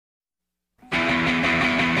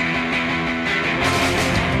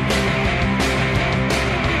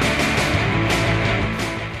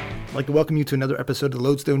like to welcome you to another episode of the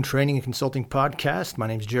Lodestone Training and Consulting Podcast. My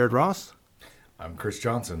name is Jared Ross. I'm Chris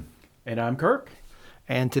Johnson. And I'm Kirk.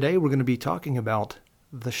 And today we're going to be talking about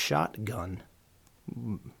the shotgun.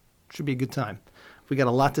 Should be a good time. We got a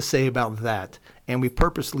lot to say about that. And we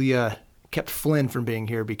purposely kept Flynn from being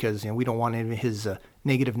here because we don't want any of his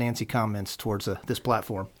negative Nancy comments towards this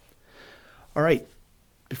platform. All right.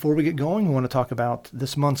 Before we get going, we want to talk about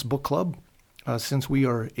this month's book club. Since we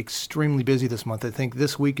are extremely busy this month, I think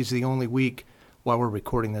this week is the only week while we're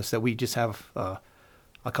recording this that we just have a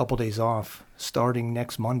couple days off. Starting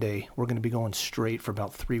next Monday, we're going to be going straight for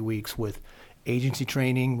about 3 weeks with agency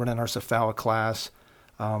training, running our Cephalic class,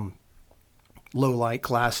 low light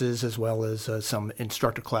classes, as well as some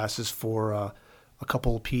instructor classes for a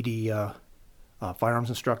couple PD firearms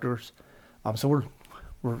instructors. So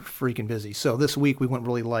we're freaking busy. So this week we went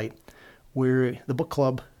really light. The book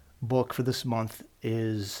club book for this month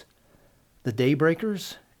is The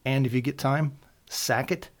Daybreakers, and if you get time,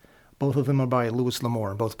 Sackett. Both of them are by Louis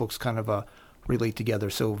L'Amour, and both books kind of relate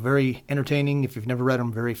together. So very entertaining. If you've never read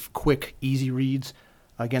them, very quick, easy reads.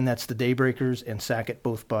 Again, that's The Daybreakers and Sackett,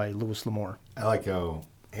 both by Louis L'Amour. I like how,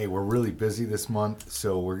 hey, we're really busy this month,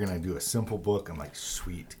 so we're going to do a simple book. I'm like,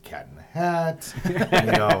 sweet, Cat in the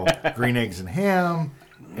Hat, Green Eggs and Ham.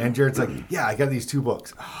 And Jared's like, yeah, I got these 2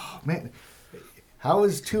 books. Oh, man. How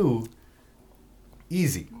is 2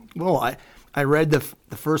 easy? Well, I read the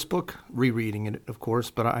first book, rereading it, of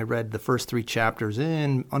course, but I read the first 3 chapters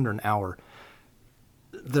in under an hour.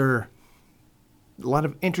 There are a lot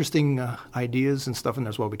of interesting ideas and stuff in there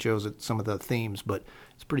as well. We chose some of the themes, but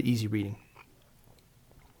it's pretty easy reading.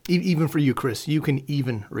 Even for you, Chris, you can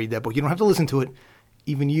even read that book. You don't have to listen to it.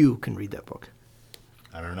 Even you can read that book.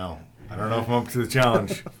 I don't know if I'm up to the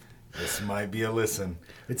challenge. This might be a listen.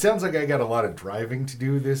 It sounds like I got a lot of driving to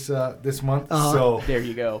do this month, so there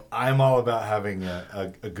you go. I'm all about having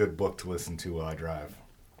a good book to listen to while I drive.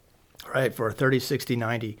 All right, for our 30, 60,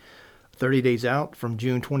 90, 30 days out from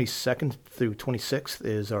June 22nd through 26th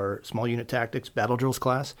is our Small Unit Tactics Battle Drills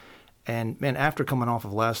class. And, man, after coming off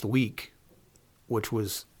of last week, which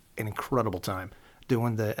was an incredible time,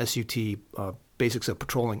 doing the SUT basics of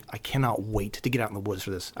patrolling, I cannot wait to get out in the woods for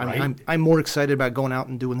this. I'm more excited about going out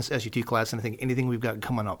and doing this SUT class than I think anything we've got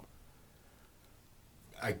coming up.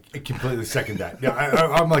 I completely second that. Yeah,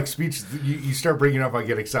 I'm like speechless. You start bringing it up, I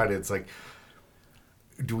get excited. It's like,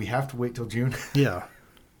 do we have to wait till June? Yeah.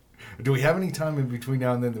 Do we have any time in between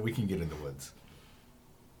now and then that we can get in the woods?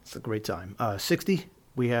 It's a great time. 60,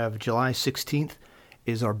 we have July 16th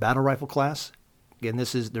is our battle rifle class. Again,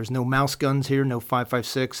 there's no mouse guns here, no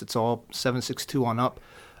 5.56. It's all 7.62 on up.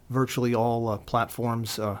 Virtually all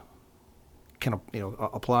platforms can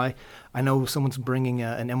apply. I know someone's bringing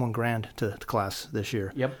an M1 Grand to class this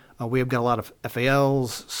year. Yep. We have got a lot of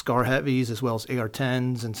FALs, SCAR Heavies, as well as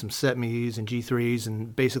AR-10s and some SETMEs and G3s,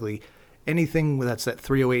 and basically anything that's that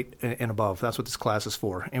 308 and above. That's what this class is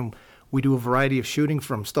for. And we do a variety of shooting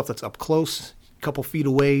from stuff that's up close, a couple feet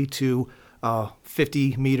away, to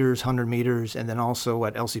 50 meters, 100 meters, and then also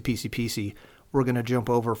at LCPC, we're going to jump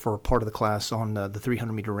over for part of the class on the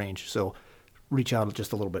 300-meter range. So reach out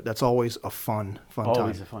just a little bit. That's always a fun time.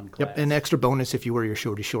 Always a fun class. Yep, an extra bonus if you wear your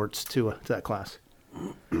shorty shorts to that class.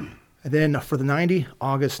 And then for the 90,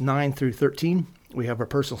 August 9 through 13, we have our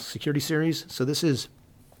personal security series. So this is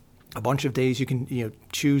a bunch of days. You can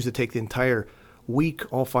choose to take the entire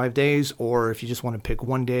week, all 5 days, or if you just want to pick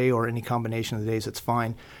one day or any combination of the days, that's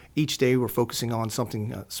fine. Each day we're focusing on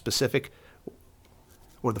something specific.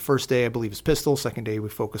 Or the first day, I believe, is pistol. Second day, we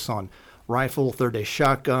focus on rifle. Third day,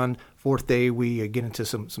 shotgun. Fourth day, we get into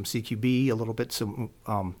some CQB a little bit, some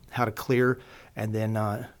how to clear, and then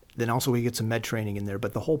also we get some med training in there.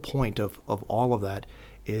 But the whole point of all of that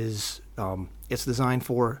is it's designed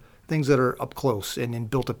for things that are up close and in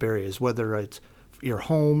built-up areas, whether it's your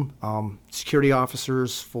home, security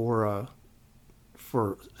officers for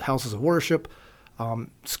houses of worship,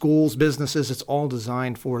 schools, businesses. It's all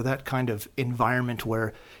designed for that kind of environment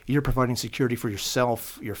where you're providing security for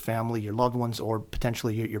yourself, your family, your loved ones, or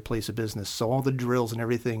potentially your place of business. So all the drills and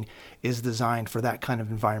everything is designed for that kind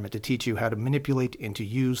of environment to teach you how to manipulate and to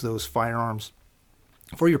use those firearms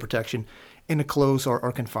for your protection in a closed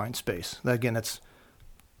or confined space. Again, that's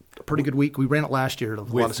a pretty good week. We ran it last year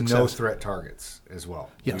with a lot of success. No threat targets as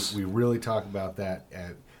well. Yes. We really talk about that.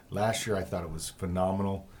 Last year I thought it was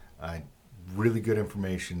phenomenal. Really good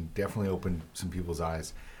information. Definitely opened some people's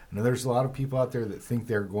eyes. I know there's a lot of people out there that think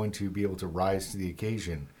they're going to be able to rise to the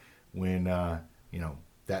occasion when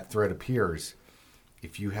that threat appears.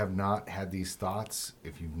 If you have not had these thoughts,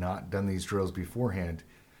 if you've not done these drills beforehand,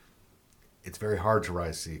 it's very hard to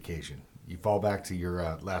rise to the occasion. You fall back to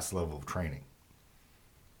your last level of training.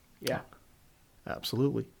 Yeah.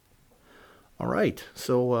 Absolutely. All right.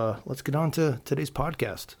 So let's get on to today's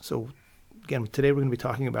podcast. So again, today we're going to be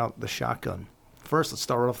talking about the shotgun. First, let's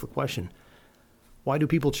start off with the question. Why do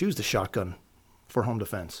people choose the shotgun for home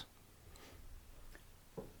defense?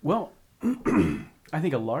 Well, I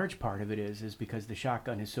think a large part of it is because the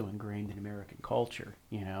shotgun is so ingrained in American culture.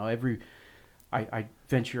 You know, I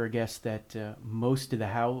venture a guess that most of the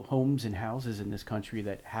homes and houses in this country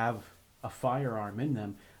that have a firearm in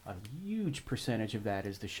them, a huge percentage of that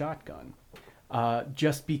is the shotgun.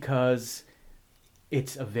 Just because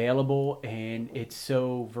it's available and it's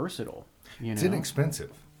so versatile. It's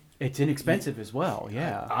inexpensive. It's inexpensive as well,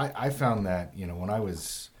 yeah. I found that, when I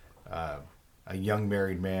was a young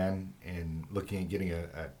married man and looking at getting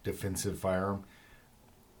a defensive firearm,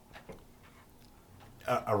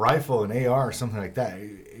 a rifle, an AR, or something like that,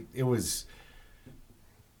 it was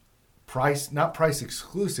not price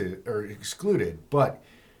exclusive or excluded, but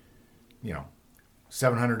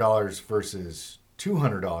 $700 versus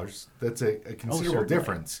 $200. That's a considerable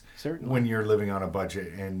difference. Certainly. When you're living on a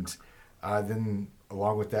budget. And then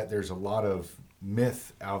along with that, there's a lot of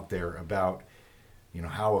myth out there about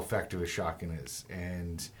how effective a shotgun is,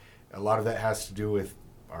 and a lot of that has to do with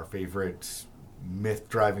our favorite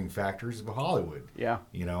myth-driving factors of Hollywood. Yeah.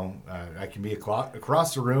 I can be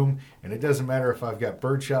across the room, and it doesn't matter if I've got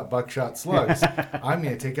birdshot, buckshot, slugs. I'm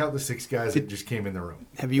going to take out the 6 guys that just came in the room.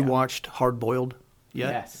 Have you watched Hard Boiled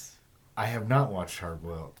yet? Yes. I have not watched Hard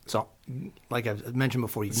Boiled. So, like I've mentioned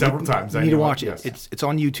before, several times. You need to watch it. Yes. It's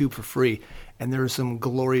on YouTube for free, and there are some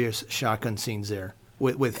glorious shotgun scenes there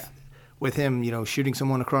with him, shooting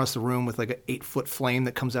someone across the room with like an 8-foot flame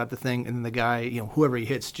that comes out the thing, and then the guy, whoever he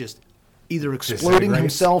hits, just either exploding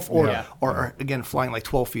himself or again flying like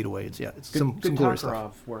 12 feet away. It's some glorious stuff.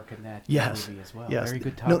 Tokarov work in that movie as well. Yes. Very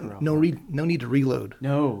good Tokarov. No need to reload.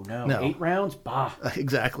 No. 8 rounds, bah.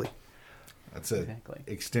 Exactly. That's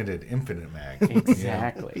extended infinite mag.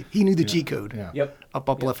 Exactly. He knew the cheat code. Yeah. Yep.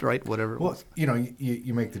 Up, left, right, whatever it was.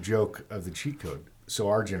 You make the joke of the cheat code. So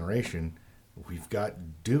our generation, we've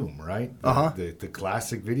got Doom, right? The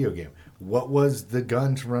classic video game. What was the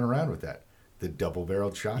gun to run around with that? The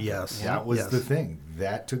double-barreled shotgun. Yes. That was the thing.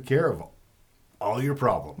 That took care of all your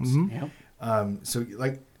problems. Mm-hmm. Yep. So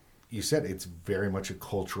like you said, it's very much a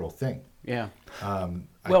cultural thing. Yeah.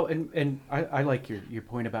 And I like your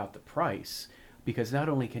point about the price, because not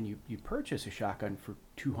only can you purchase a shotgun for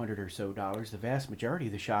 $200 or so, the vast majority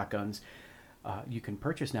of the shotguns you can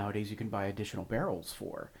purchase nowadays, you can buy additional barrels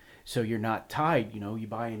for. So you're not tied, you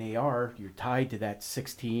buy an AR, you're tied to that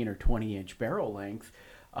 16 or 20 inch barrel length.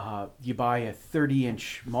 You buy a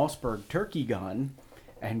 30-inch Mossberg turkey gun,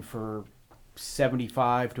 and for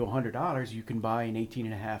 $75 to $100, you can buy an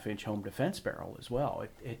 18.5-inch home defense barrel as well.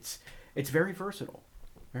 It's very versatile,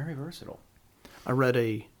 very versatile. I read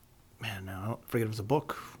I don't forget if it was a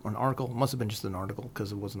book or an article. It must have been just an article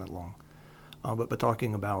because it wasn't that long. But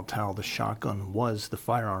talking about how the shotgun was the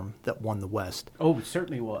firearm that won the West. Oh, it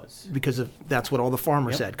certainly was. Because that's what all the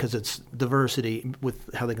farmers said, because it's diversity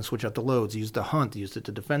with how they can switch out the loads. They used it to hunt, they used it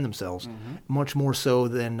to defend themselves, much more so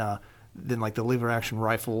than like the lever-action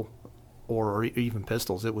rifle or even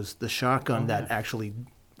pistols. It was the shotgun that actually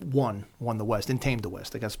won the West and tamed the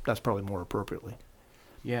West. I guess that's probably more appropriately.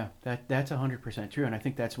 Yeah, that's 100% true, and I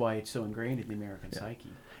think that's why it's so ingrained in the American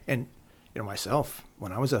psyche. And myself,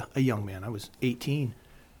 when I was a young man, I was 18,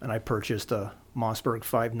 and I purchased a Mossberg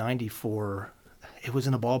 590 it was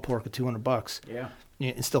in the ballpark of $200. Yeah.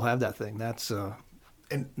 And still have that thing. That's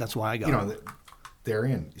why I got it. They're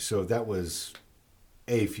in. So that was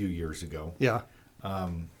a few years ago. Yeah.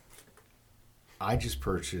 I just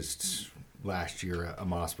purchased last year a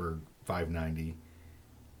Mossberg 590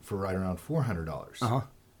 for right around $400. Uh-huh.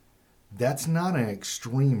 That's not an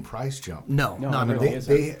extreme price jump. No, not at all.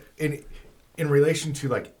 They in relation to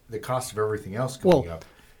like the cost of everything else coming up,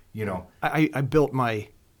 I built my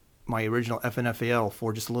original FNFAL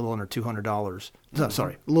for just a little under $200. No,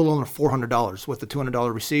 sorry, a little under $400 with the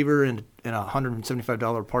 $200 receiver and a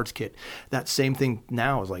 $175 parts kit. That same thing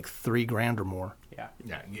now is like $3,000 or more. Yeah.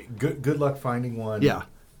 Yeah. Good luck finding one. Yeah.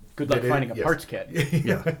 Good luck finding a parts kit.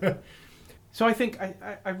 Yeah. So I think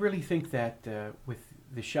I really think that with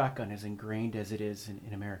the shotgun as ingrained as it is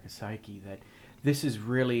in America's psyche, that this is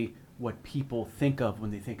really what people think of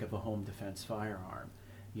when they think of a home defense firearm.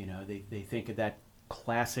 They think of that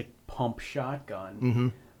classic pump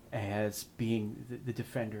shotgun as being the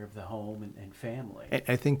defender of the home and family.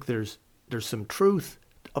 I think there's some truth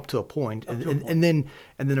up to a point, and then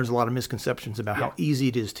there's a lot of misconceptions about how easy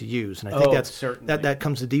it is to use, and I think that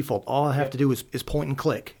comes to default. All I have to do is point and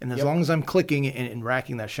click, and as long as I'm clicking and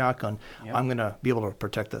racking that shotgun, I'm going to be able to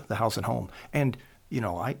protect the house and home. And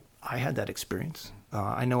I had that experience.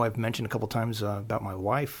 I know I've mentioned a couple times about my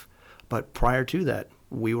wife, but prior to that,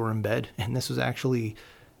 we were in bed, and this was actually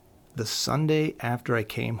the Sunday after I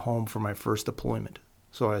came home from my first deployment.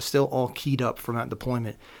 So I was still all keyed up from that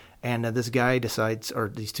deployment, and these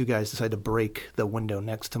two guys decide to break the window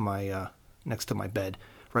next to my bed,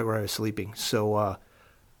 right where I was sleeping. So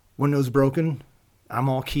window's broken. I'm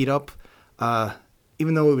all keyed up.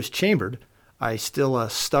 Even though it was chambered, I still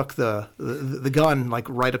stuck the gun like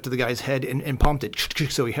right up to the guy's head and pumped it.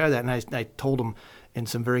 So he had that, and I told him in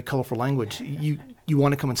some very colorful language, "You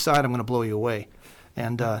want to come inside? I'm going to blow you away."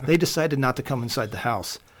 And they decided not to come inside the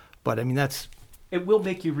house. But I mean, it will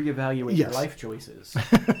make you reevaluate your life choices.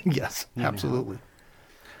 Yes, absolutely.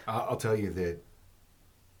 I'll tell you that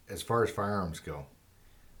as far as firearms go,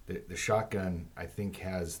 the shotgun, I think,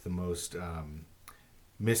 has the most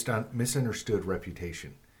misunderstood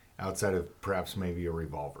reputation outside of perhaps maybe a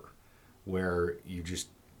revolver, where you just,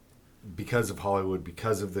 because of Hollywood,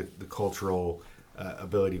 because of the cultural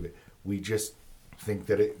ability of it, we just think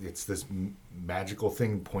that it's this magical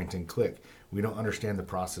thing, point and click. We don't understand the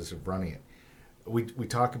process of running it. We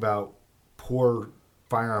talk about poor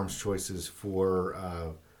firearms choices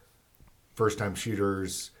for first-time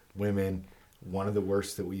shooters, women. One of the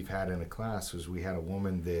worst that we've had in a class was we had a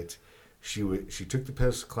woman that she took the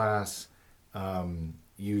pistol class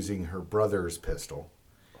using her brother's pistol,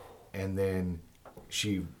 and then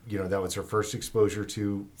she, that was her first exposure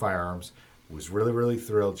to firearms. Was really, really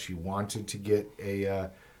thrilled. She wanted to get a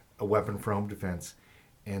weapon for home defense,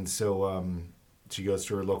 and so she goes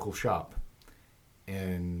to her local shop,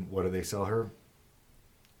 and what do they sell her?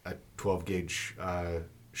 A 12-gauge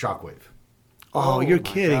Shockwave. Oh, you're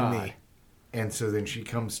kidding me. And so then she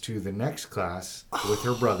comes to the next class with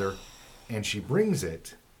her brother, and she brings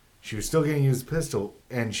it. She was still going to use the pistol,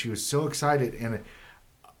 and she was so excited. And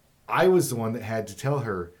I was the one that had to tell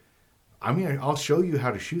her, I'll show you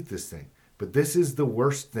how to shoot this thing, but this is the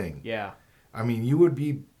worst thing. Yeah. I mean, you would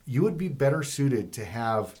be better suited to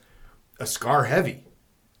have a SCAR Heavy.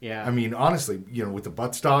 Yeah. I mean, honestly, with the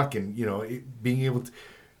buttstock and, being able to...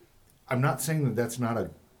 I'm not saying that that's not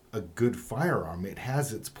a good firearm. It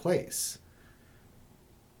has its place.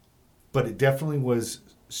 But it definitely was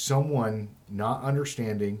someone not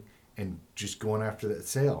understanding and just going after that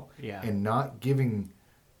sale. Yeah. And not giving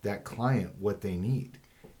that client what they need.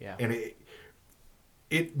 Yeah. And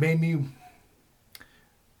it made me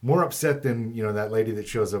more upset than, that lady that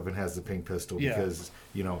shows up and has the pink pistol because,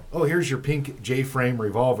 oh, here's your pink J-frame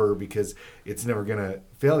revolver because it's never going to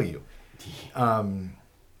fail you. And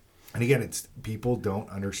again, it's people don't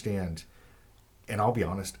understand. And I'll be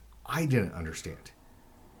honest, I didn't understand.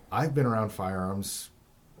 I've been around firearms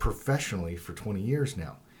professionally for 20 years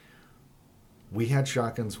now. We had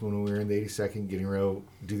shotguns when we were in the 82nd getting ready to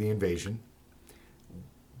do the invasion.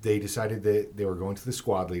 They decided that they were going to the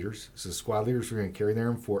squad leaders. So the squad leaders were going to carry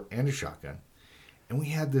their M4 and a shotgun. And we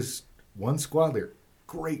had this one squad leader,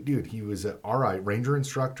 great dude. He was an RI, Ranger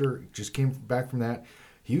instructor, just came back from that.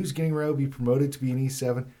 He was getting ready to be promoted to be an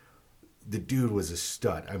E7. The dude was a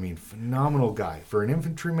stud. I mean, phenomenal guy. For an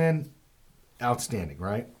infantryman, outstanding,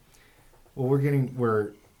 right? Well,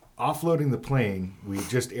 we're offloading the plane. We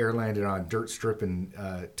just air landed on a dirt strip in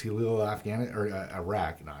Tallil,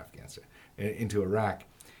 Iraq, not Afghanistan, into Iraq.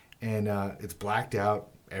 And it's blacked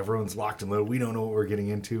out. Everyone's locked and loaded. We don't know what we're getting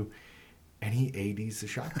into. And he ADs the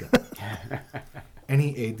shotgun. And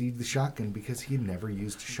he AD'd the shotgun because he had never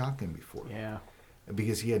used a shotgun before. Yeah.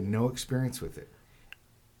 Because he had no experience with it.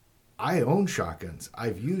 I own shotguns.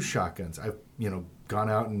 I've used shotguns. I've, gone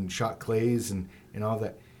out and shot clays and all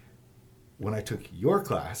that. When I took your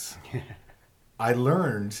class, I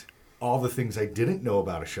learned all the things I didn't know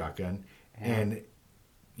about a shotgun. Yeah. And,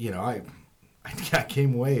 I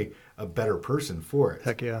came away a better person for it.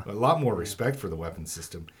 Heck yeah. A lot more respect for the weapon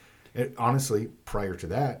system. And honestly, prior to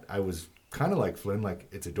that, I was kind of like Flynn, like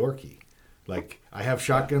it's a door key. Like I have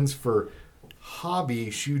shotguns for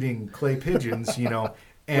hobby shooting clay pigeons, and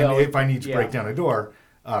if I need to break down a door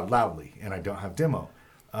loudly and I don't have demo.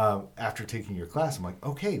 After taking your class, I'm like,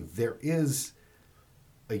 okay, there is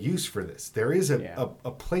a use for this. There is a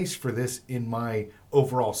place for this in my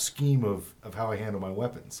overall scheme of how I handle my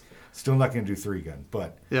weapons. Still not going to do 3-gun,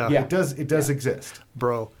 but it does exist.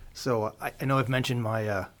 Bro, so I know I've mentioned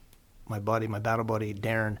my my battle buddy,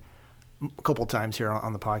 Darren, a couple times here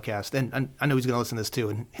on the podcast, and I know he's going to listen to this too,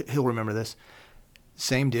 and he'll remember this.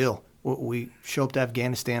 Same deal. We show up to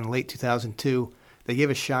Afghanistan late 2002. They gave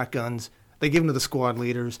us shotguns. They give them to the squad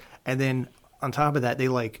leaders, and then on top of that, they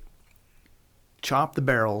chopped the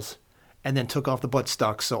barrels and then took off the butt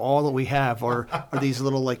stocks. So all that we have are these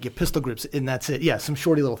little pistol grips, and that's it. Yeah, some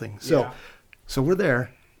shorty little things. So we're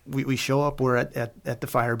there, we show up, we're at the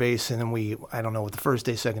fire base, and then I don't know, the first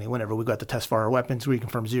day, second day, whenever, we got to test fire weapons,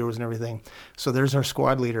 reconfirm zeros and everything. So there's our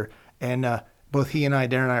squad leader. And both he and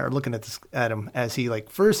Darren and I are looking at him as he, like,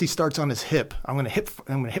 first he starts on his hip. I'm gonna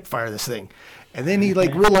hip fire this thing. And then he,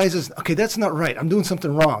 like, realizes, okay, that's not right. I'm doing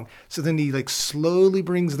something wrong. So then he, like, slowly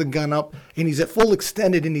brings the gun up, and he's at full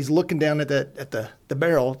extended, and he's looking down at the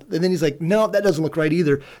barrel. And then he's like, no, that doesn't look right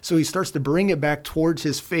either. So he starts to bring it back towards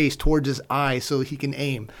his face, towards his eye, so he can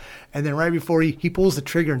aim. And then right before he pulls the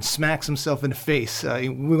trigger and smacks himself in the face, we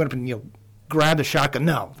went up and, grabbed a shotgun.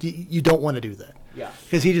 No, you don't want to do that. Yeah.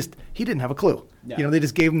 Because he didn't have a clue. No. They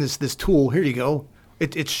just gave him this tool. Here you go.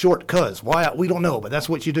 It's short cuz. Why? We don't know, but that's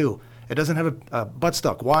what you do. It doesn't have a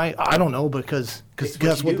buttstock. Why? I don't know, because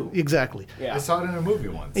that's what exactly. Yeah. I saw it in a movie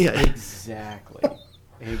once. Yeah. Exactly.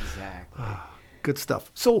 Exactly. Good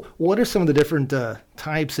stuff. So what are some of the different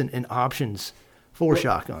types and options for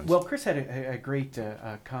shotguns? Well, Chris had a great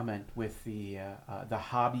comment with the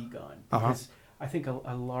hobby gun, because I think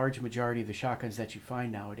a large majority of the shotguns that you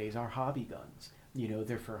find nowadays are hobby guns.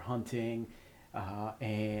 They're for hunting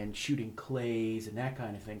and shooting clays and that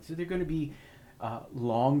kind of thing. So they're going to be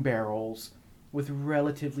long barrels with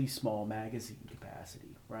relatively small magazine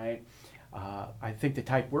capacity, right? I think the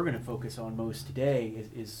type we're going to focus on most today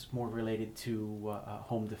is more related to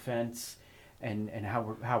home defense and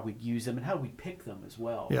how we use them and how we pick them as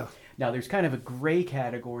well. Yeah. Now, there's kind of a gray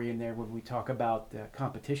category in there when we talk about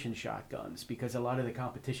competition shotguns, because a lot of the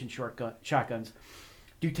competition shotguns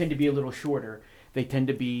do tend to be a little shorter. They tend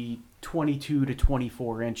to be 22 to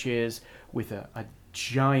 24 inches with a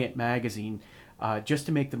giant magazine, just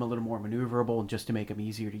to make them a little more maneuverable and just to make them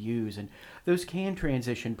easier to use. And those can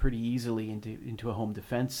transition pretty easily into a home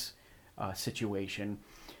defense situation,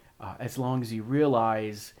 as long as you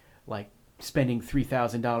realize, like, spending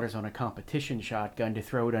 $3,000 on a competition shotgun to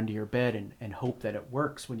throw it under your bed and hope that it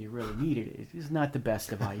works when you really need it is not the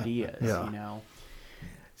best of ideas. Yeah.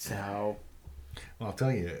 So, well, I'll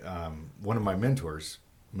tell you, one of my mentors,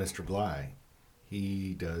 Mr. Bly,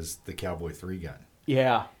 he does the Cowboy 3 gun.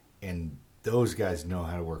 Yeah. And those guys know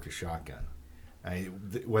how to work a shotgun.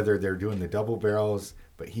 Whether they're doing the double barrels,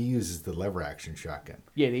 but he uses the lever action shotgun.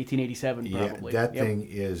 Yeah, the 1887 probably. Yeah, that thing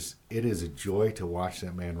is a joy to watch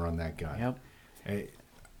that man run that gun. Yep.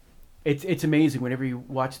 It's amazing whenever you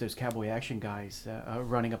watch those cowboy action guys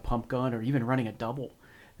running a pump gun or even running a double.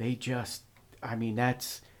 They just,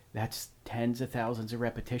 that's tens of thousands of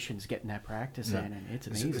repetitions getting that practice in, and it's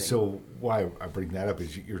amazing. So why I bring that up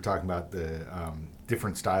is you're talking about the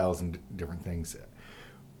different styles and different things.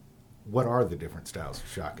 What are the different styles of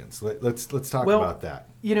shotguns? Let's talk about that.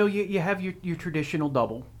 You have your traditional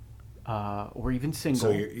double, or even single. So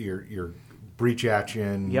your breech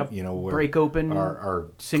action. Yep. Where break open. Our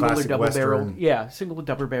single or double Western. barrel. Yeah, single or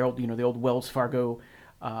double barrel. The old Wells Fargo.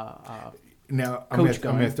 Now I'm going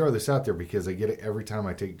to throw this out there because I get it every time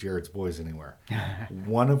I take Jared's boys anywhere.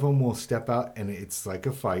 One of them will step out and it's like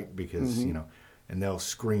a fight because and they'll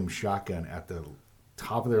scream shotgun at the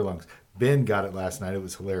top of their lungs. Ben got it last night. It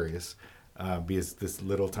was hilarious because this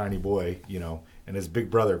little tiny boy, and his big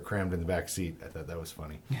brother crammed in the back seat. I thought that was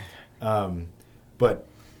funny. But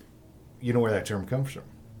you know where that term comes from?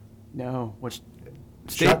 No.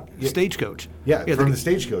 Stagecoach. Yeah, from the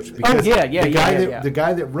stagecoach. Because the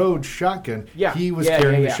guy that rode shotgun, he was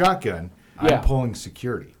carrying the shotgun. I'm pulling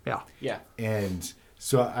security. Yeah. And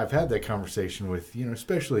so I've had that conversation with,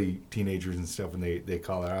 especially teenagers and stuff, and they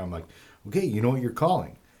call it out. I'm like, okay, you know what you're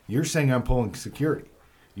calling. You're saying I'm pulling security.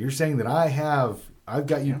 You're saying that I've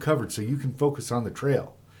got you covered so you can focus on the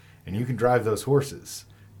trail and you can drive those horses.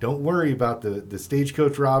 Don't worry about the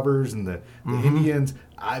stagecoach robbers and the Indians.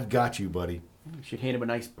 I've got you, buddy. You should hand him a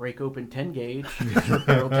nice break open 10 gauge,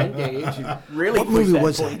 barrel 10 gauge. Really what movie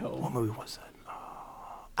was that? What movie was that?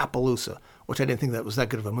 Appaloosa, which I didn't think that was that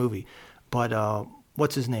good of a movie. But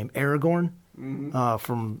what's his name? Aragorn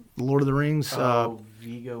from Lord of the Rings.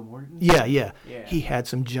 Viggo Mortensen? Yeah. He had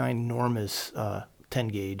some ginormous 10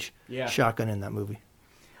 gauge shotgun in that movie.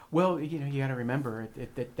 Well, you got to remember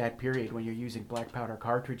at that period when you're using black powder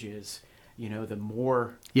cartridges, the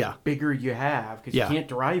more bigger you have, because you can't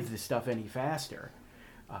drive this stuff any faster.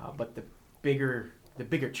 But the bigger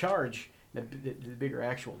charge, the bigger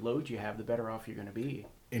actual load you have, the better off you're going to be.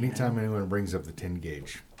 Anytime anyone brings up the 10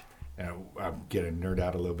 gauge, and I'm going to nerd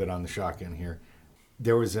out a little bit on the shotgun here.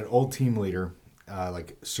 There was an old team leader,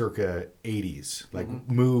 like circa 80s, like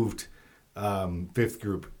moved 5th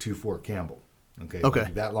Group to Fort Campbell. Okay.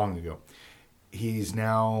 Like that long ago. He's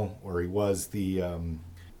now, or he was the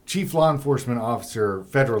chief law enforcement officer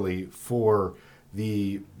federally for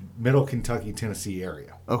the Middle Kentucky, Tennessee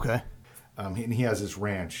area. Okay. And he has this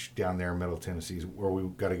ranch down there in Middle Tennessee where we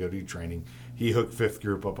got to go do training. He hooked 5th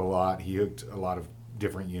Group up a lot. He hooked a lot of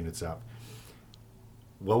different units up.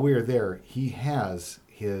 While we were there, he has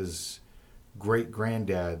his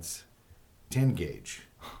great-granddad's 10 gauge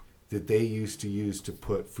that they used to use to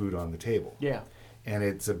put food on the table. Yeah. And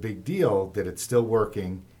it's a big deal that it's still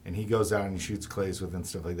working, and he goes out and shoots clays with it and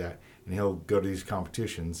stuff like that. And he'll go to these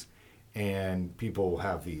competitions, and people will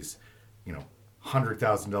have these,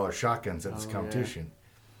 $100,000 shotguns at this competition.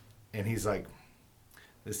 Yeah. And he's like,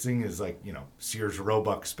 this thing is like, Sears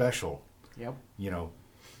Roebuck Special. Yep.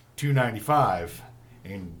 $295,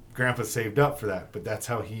 and Grandpa saved up for that, but that's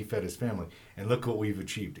how he fed his family. And look what we've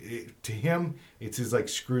achieved. To him, it's his like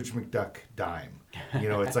Scrooge McDuck dime.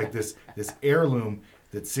 It's like this heirloom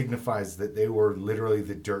that signifies that they were literally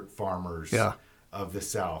the dirt farmers of the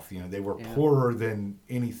South. They were poorer than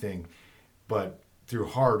anything, but through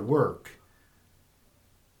hard work,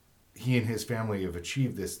 he and his family have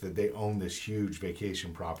achieved this, that they own this huge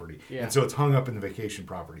vacation property. Yeah. And so it's hung up in the vacation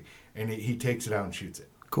property, and he takes it out and shoots it.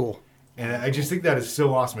 Cool. And I just think that is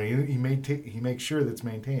so awesome. He makes sure that's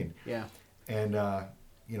maintained. Yeah. And,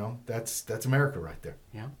 that's America right there.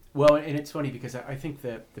 Yeah. Well, and it's funny because I think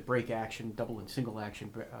that the break action, double and single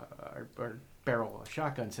action or barrel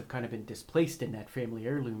shotguns have kind of been displaced in that family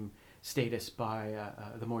heirloom status by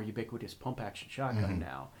the more ubiquitous pump action shotgun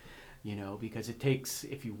now. Because it takes,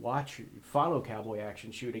 if you follow cowboy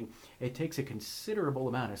action shooting, it takes a considerable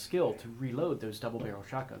amount of skill to reload those double barrel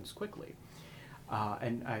shotguns quickly.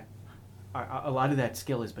 And a lot of that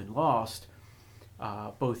skill has been lost,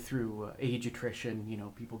 both through age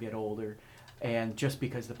attrition, people get older, and just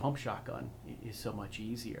because the pump shotgun is so much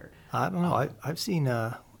easier. I don't know. I've seen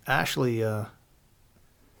Ashley,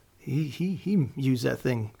 he used that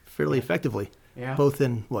thing fairly effectively, both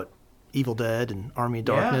in, Evil Dead and Army of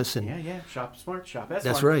Darkness. Yeah. Shop smart, shop S.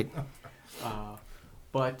 That's right.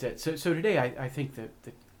 But so today, I think that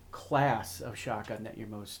the class of shotgun that you're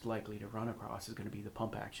most likely to run across is going to be the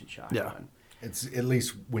pump action shotgun. Yeah. It's at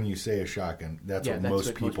least when you say a shotgun, that's what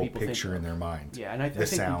most people picture in their mind. Yeah, and I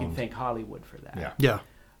think we can thank Hollywood for that. Yeah.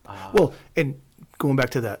 Well, and going back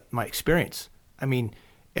to that, my experience, I mean,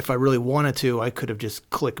 if I really wanted to, I could have just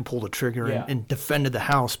clicked and pulled the trigger and defended the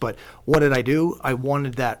house. But what did I do? I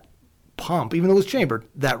wanted that pump, even though it was chambered,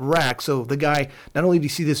 that rack. So the guy, not only did he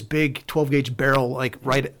see this big 12-gauge barrel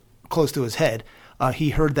right close to his head,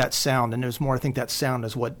 he heard that sound, and it was more, I think that sound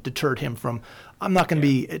is what deterred him from, I'm not going to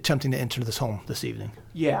be attempting to enter this home this evening.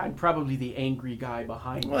 Yeah, and probably the angry guy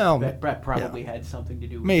behind that probably had something to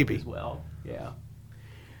do with it as well. Yeah.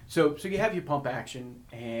 So you have your pump action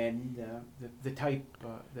and the type,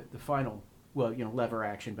 the final, lever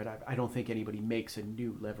action, but I don't think anybody makes a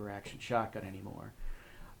new lever action shotgun anymore.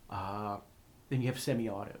 Then you have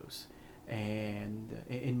semi-autos, and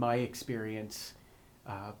in my experience,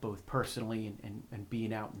 both personally and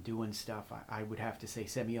being out and doing stuff, I would have to say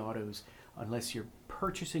semi-autos, unless you're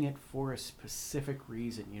purchasing it for a specific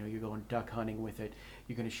reason, you're going duck hunting with it,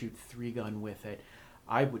 you're going to shoot 3-gun with it,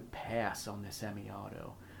 I would pass on the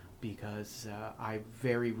semi-auto, because I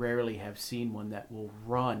very rarely have seen one that will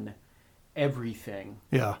run everything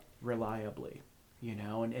reliably,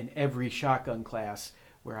 and every shotgun class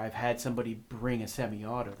where I've had somebody bring a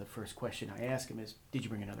semi-auto, the first question I ask them is, did you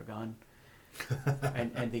bring another gun?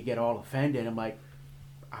 and they get all offended. I'm like,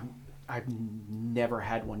 I've never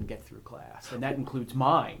had one get through class, and that includes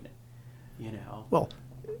mine, Well,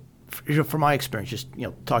 from my experience, just,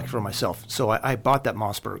 talking for myself, so I bought that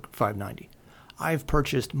Mossberg 590. I've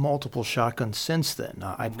purchased multiple shotguns since then.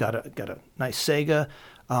 I've got a nice Sega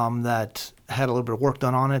that had a little bit of work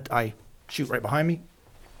done on it. I shoot right behind me.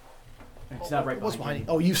 It's not right behind you.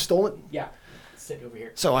 Oh, you stole it? Yeah, it's sitting over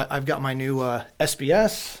here. So I've got my new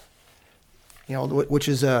SBS, which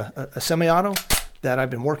is a semi-auto that I've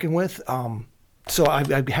been working with. So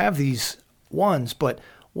I have these ones, but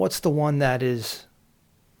what's the one that is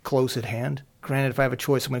close at hand? Granted, if I have a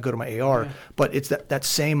choice, I'm going to go to my AR. Yeah. But it's that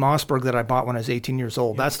same Mossberg that I bought when I was 18 years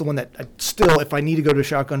old. Yeah. That's the one that if I need to go to a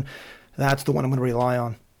shotgun, that's the one I'm going to rely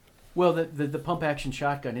on. Well, the pump action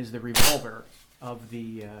shotgun is the revolver of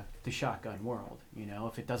the shotgun world.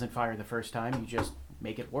 If it doesn't fire the first time, you just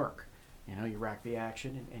make it work. You rack the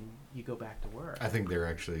action and you go back to work. I think they're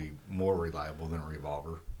actually more reliable than a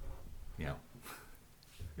revolver.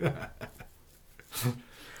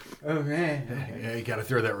 Oh man! Yeah, you got to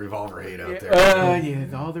throw that revolver hate out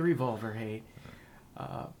there. All the revolver hate.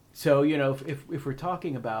 So if we're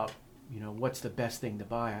talking about what's the best thing to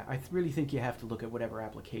buy, I really think you have to look at whatever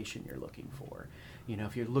application you're looking for.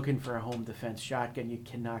 If you're looking for a home defense shotgun, you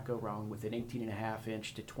cannot go wrong with an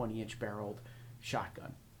 18.5-inch to 20-inch barreled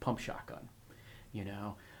shotgun, pump shotgun.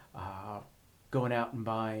 Going out and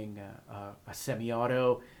buying a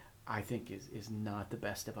semi-auto, I think is not the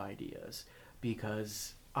best of ideas,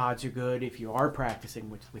 because odds are good if you are practicing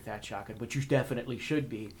with that shotgun, which you definitely should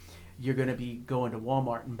be. You're going to be going to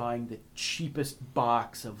Walmart and buying the cheapest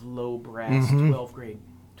box of low brass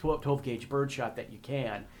 12 gauge birdshot that you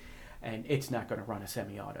can, and it's not going to run a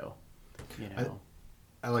semi-auto. You know,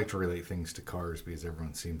 I like to relate things to cars because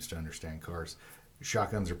everyone seems to understand cars.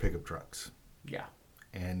 Shotguns are pickup trucks. Yeah.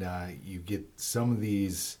 And you get some of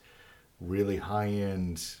these really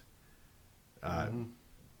high-end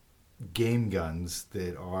game guns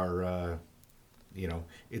that are,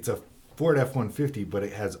 it's a Ford F-150, but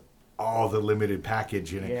it has all the limited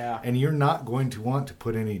package in it. Yeah. And you're not going to want to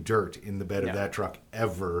put any dirt in the bed of that truck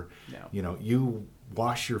ever. No. You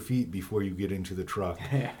wash your feet before you get into the truck.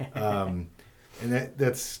 And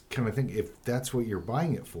that's kind of thing. If that's what you're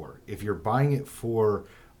buying it for, if you're buying it for,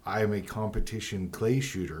 I am a competition clay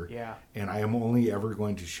shooter, and I am only ever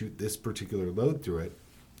going to shoot this particular load through it,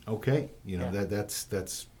 okay, that's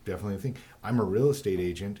definitely a thing. I'm a real estate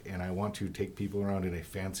agent, and I want to take people around in a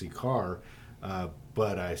fancy car,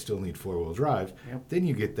 but I still need four-wheel drive. Then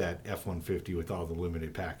you get that F-150 with all the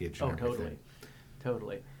limited package and everything.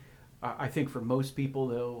 Totally. I think for most people,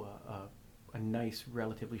 though, a nice,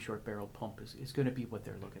 relatively short-barreled pump is going to be what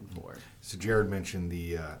they're looking for. So Jared mentioned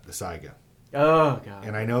the Saiga. Oh, God.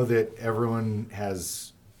 And I know that everyone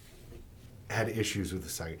has had issues with the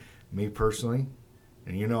Saiga. Me personally,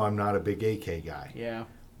 and I'm not a big AK guy. Yeah.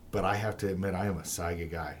 But I have to admit, I am a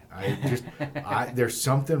Saiga guy. There's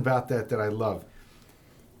something about that I love.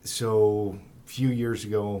 So a few years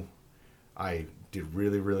ago, I did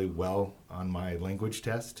really, really well on my language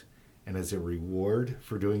test. And as a reward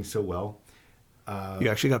for doing so well... you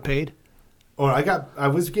actually got paid? Oh, I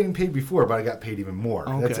was getting paid before, but I got paid even more.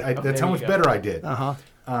 Okay. That's how much better I did.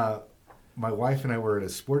 Uh-huh. My wife and I were at a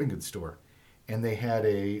sporting goods store, and they had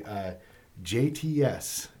a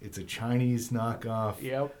JTS. It's a Chinese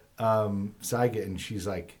knockoff Saiga, and she's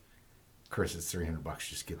like, Chris, it's $300.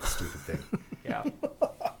 Just get the stupid thing. Yeah.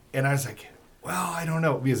 And I was like, well, I don't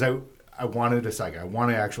know, because I wanted a Saiga. I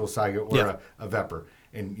want an actual Saiga or a Vepr,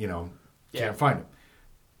 and, can't find them.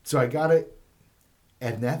 So I got it,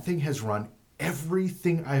 and that thing has run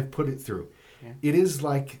everything I've put it through. Yeah. It is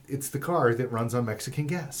like it's the car that runs on Mexican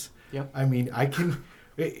gas. Yep. I mean, I can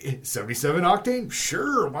 77 octane,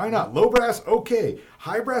 sure, why not? Low brass, okay.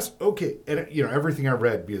 High brass, okay. And everything I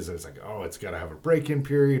read, because I was like, oh, it's got to have a break-in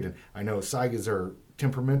period, and I know Saigas are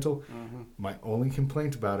temperamental. Mm-hmm. My only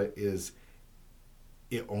complaint about it is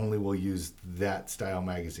it only will use that style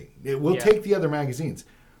magazine. It will take the other magazines,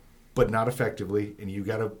 but not effectively, and you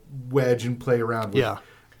got to wedge and play around with it.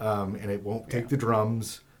 And it won't take the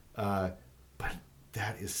drums. But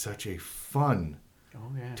that is such a fun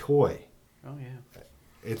toy. Oh, yeah.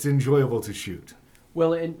 It's enjoyable to shoot.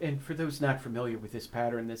 Well, and for those not familiar with this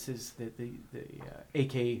pattern, this is the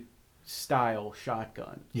AK style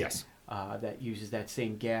shotgun. Yes. That uses that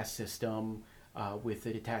same gas system with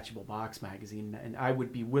the detachable box magazine. And I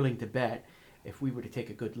would be willing to bet, if we were to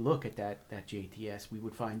take a good look at that JTS, we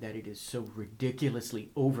would find that it is so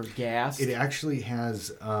ridiculously over-gassed. It actually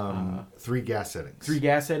has 3 gas settings. 3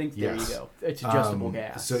 gas settings? Yes. There you go. It's adjustable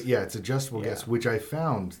gas. So, it's adjustable gas, which I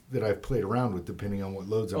found that I've played around with depending on what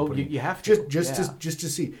loads I'm putting. You have to. Just to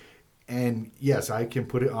see. And, yes, I can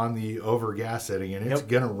put it on the over-gas setting, and it's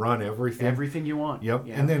going to run everything. Everything you want. Yep.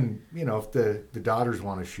 Yeah. And then, if the daughters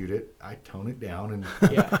want to shoot it, I tone it down, and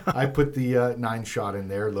I put the 9-shot in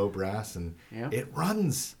there, low brass, and it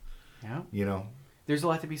runs. Yeah. There's a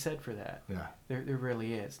lot to be said for that. Yeah. There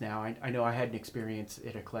really is. Now, I know I had an experience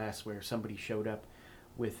at a class where somebody showed up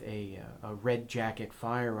with a Red Jacket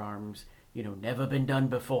Firearms, never been done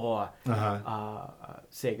before,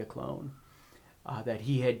 Sega clone. That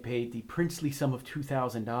he had paid the princely sum of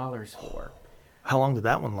 $2,000 for. How long did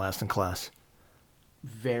that one last in class?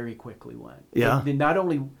 Very quickly went. Yeah. They not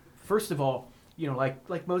only, first of all,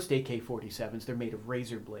 like most AK-47s, they're made of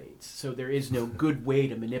razor blades, so there is no good way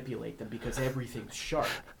to manipulate them because everything's sharp.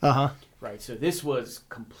 Uh-huh. Right. So this was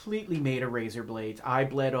completely made of razor blades. I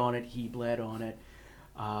bled on it. He bled on it.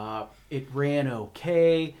 It ran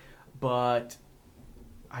okay, but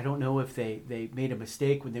I don't know if they made a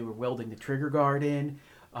mistake when they were welding the trigger guard in,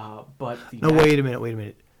 but... Wait a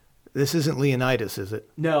minute. This isn't Leonidas, is it?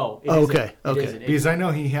 No. Okay. Because I know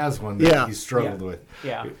he has one that he's struggled with.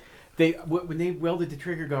 Yeah. When they welded the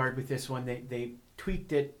trigger guard with this one, they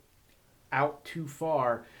tweaked it out too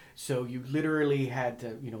far, so you literally had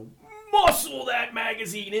to, muscle that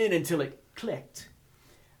magazine in until it clicked.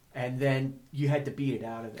 And then you had to beat it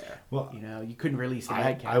out of there. Well, you couldn't release the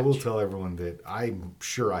mag catch. I will tell everyone that I'm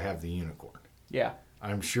sure I have the Unicorn. Yeah.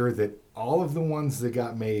 I'm sure that all of the ones that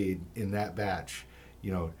got made in that batch,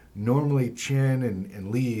 normally Chin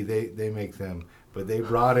and Lee, they make them, but they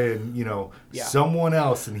brought in, someone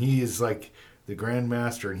else, and he is like the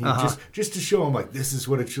grandmaster, and he just to show them like, this is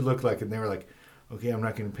what it should look like. And they were like, okay, I'm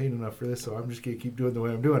not getting paid enough for this, so I'm just going to keep doing the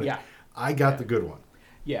way I'm doing it. I got the good one.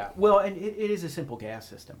 Yeah, well, and it is a simple gas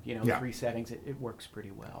system. 3 settings, it works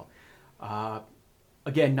pretty well.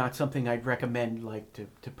 Again, not something I'd recommend like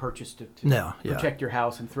to purchase to protect your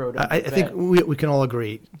house and throw it. I think we can all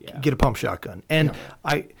agree. Get a pump shotgun, and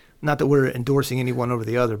not that we're endorsing anyone over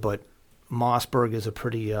the other, but Mossberg is a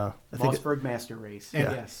pretty Mossberg Master Race.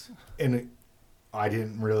 Yes, and I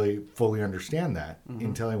didn't really fully understand that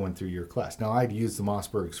until I went through your class. Now I'd used the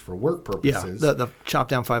Mossbergs for work purposes. The chop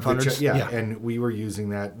down 500s. And we were using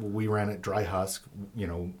that. We ran it dry husk.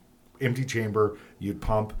 Empty chamber. You'd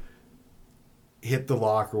pump. Hit the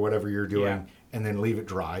lock or whatever you're doing, and then leave it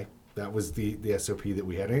dry. That was the SOP that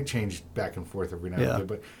we had. And it changed back and forth every now and then,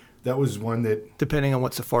 but that was one that... Depending on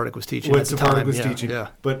what Sephardic was teaching at the time. What Sephardic was teaching. Yeah.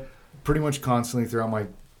 But pretty much constantly throughout my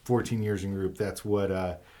 14 years in group, that's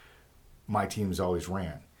what my teams always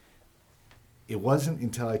ran. It wasn't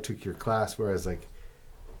until I took your class where I was like,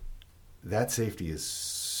 that safety is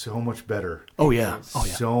so much better. Oh, yeah.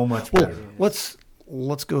 So much better.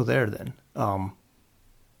 Let's go there then.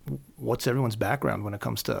 What's everyone's background when it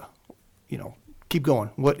comes to, keep going.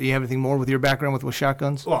 What, do you have anything more with your background with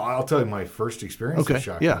shotguns? Well, I'll tell you my first experience with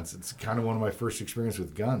shotguns. It's kind of one of my first experiences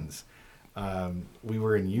with guns. We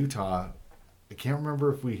were in Utah. I can't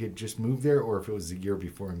remember if we had just moved there or if it was the year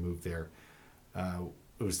before we moved there.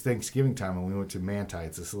 It was Thanksgiving time, and we went to Manti.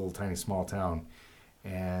 It's this little tiny small town.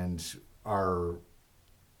 And our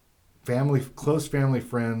close family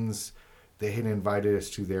friends, they had invited us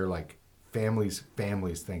to their, family's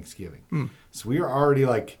Thanksgiving. So we were already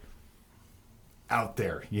out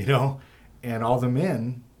there, and all the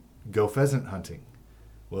men go pheasant hunting.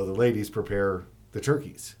 Well, the ladies prepare the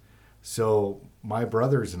turkeys. So my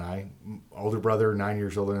brothers and I, older brother 9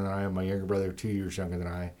 years older than I am, my younger brother 2 years younger than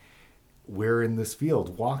I, we're in this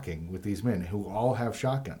field walking with these men who all have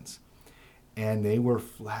shotguns, and they were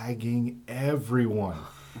flagging everyone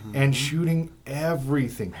and shooting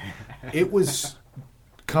everything. It was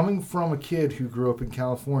coming from a kid who grew up in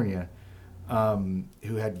California,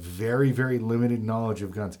 who had very, very limited knowledge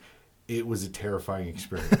of guns. It was a terrifying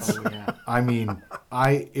experience. I mean,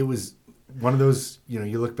 it was one of those,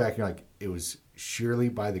 you look back and you're like, it was surely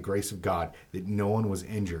by the grace of God that no one was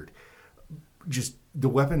injured. Just the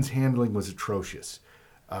weapons handling was atrocious.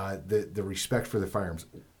 The respect for the firearms,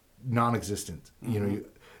 non-existent.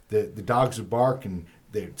 The dogs would bark and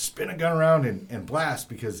they'd spin a gun around and blast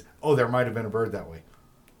because, there might have been a bird that way.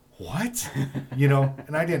 What?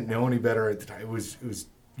 And I didn't know any better at the time. It was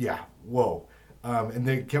whoa. And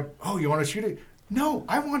they kept, you want to shoot it? No,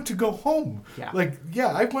 I want to go home.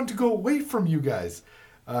 I want to go away from you guys.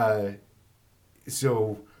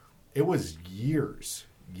 So it was years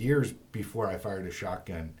before I fired a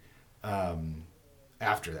shotgun.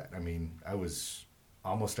 After that, I mean, I was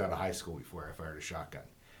almost out of high school before I fired a shotgun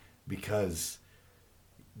because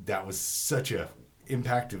that was such a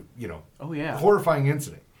impactful, horrifying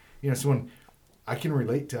incident. So when I can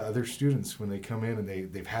relate to other students when they come in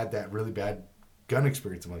and they've had that really bad gun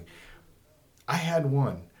experience, I'm like, I had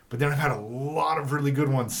one, but then I've had a lot of really good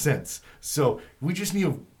ones since. So we just need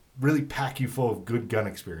to really pack you full of good gun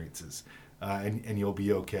experiences, and you'll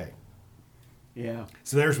be okay. Yeah.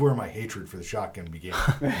 So there's where my hatred for the shotgun began.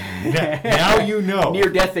 Now you know.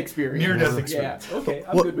 Near-death experience. Near-death experience. Yeah. Okay,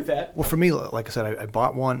 I'm good with that. Well, for me, like I said, I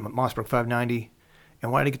bought one, Mossberg 590.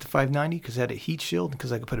 And why did I get the 590? Because it had a heat shield,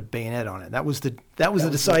 because I could put a bayonet on it. That was the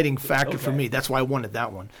deciding factor for me. That's why I wanted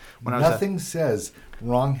that one. Nothing says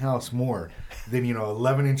wrong house more than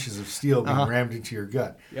 11 inches of steel being rammed into your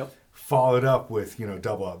gut. Yep. Followed up with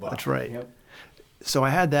double up. That's right. Yep. So I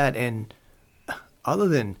had that, and other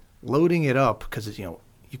than loading it up, because you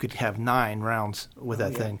could have 9 rounds with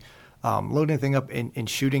that thing. Loading the thing up and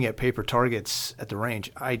shooting at paper targets at the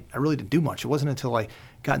range, I really didn't do much. It wasn't until I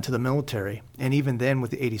got into the military, and even then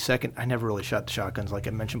with the 82nd, I never really shot the shotguns like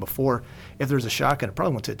I mentioned before. If there was a shotgun, it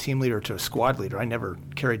probably went to a team leader or to a squad leader. I never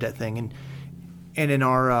carried that thing. And in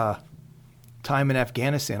our time in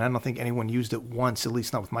Afghanistan, I don't think anyone used it once, at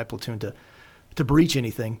least not with my platoon, to breach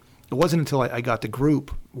anything. It wasn't until I got the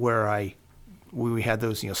group where we had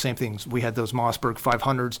those, same things. We had those Mossberg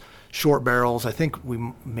 500s, short barrels. I think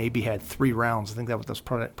we maybe had 3 rounds. I think that was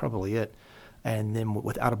probably it. And then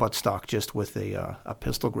without a butt stock, just with a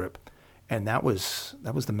pistol grip. And that was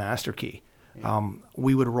the master key. Yeah. I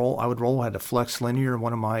would roll, had a flex linear in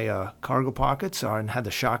one of my cargo pockets and had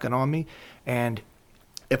the shotgun on me. And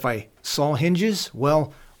if I saw hinges,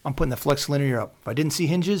 well, I'm putting the flex linear up. If I didn't see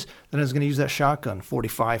hinges, then I was going to use that shotgun,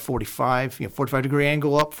 45, 45 degree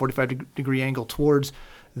angle up, 45 degree angle towards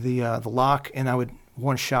the lock, and I would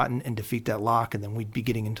one shot and defeat that lock, and then we'd be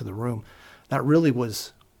getting into the room. That really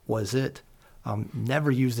was it. Never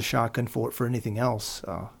used the shotgun for anything else.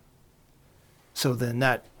 So then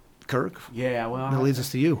that, Kirk, that leads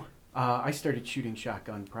us to you. I started shooting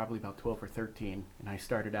shotgun probably about 12 or 13, and I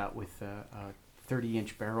started out with a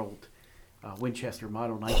 30-inch barreled Winchester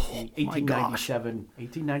model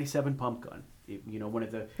 1897 pump gun. One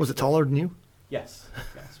of the... Was it taller than you? Yes.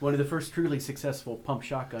 One of the first truly successful pump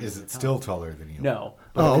shotguns. Is it still taller than you? No.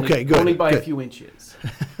 Okay, good. Only by good. a few inches.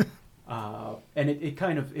 And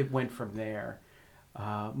it went from there.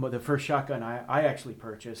 The first shotgun I actually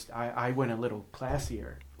purchased, I went a little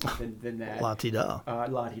classier than that. La-ti-da.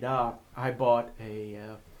 La-ti-da. I bought a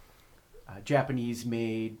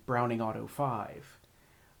Japanese-made Browning Auto 5.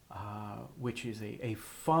 Which is a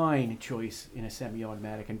fine choice in a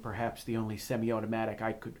semi-automatic, and perhaps the only semi-automatic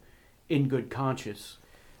I could, in good conscience,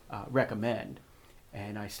 recommend.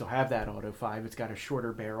 And I still have that Auto 5. It's got a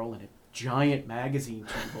shorter barrel and a giant magazine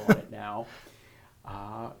tube on it now.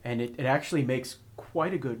 And it actually makes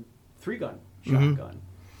quite a good 3-gun shotgun.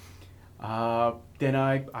 Then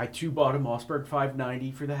I too bought a Mossberg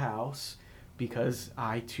 590 for the house, because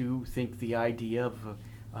I too think the idea of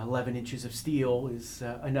 11 inches of steel is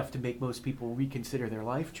enough to make most people reconsider their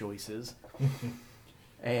life choices.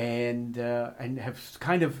 and have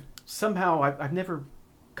kind of somehow, I've never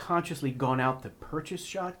consciously gone out to purchase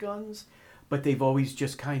shotguns, but they've always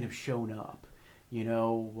just kind of shown up.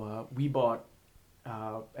 We bought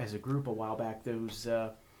as a group a while back those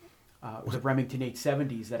the Remington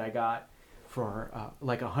 870s that I got for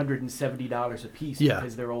like $170 a piece,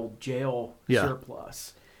 because they're old jail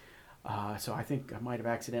surplus. So I think I might have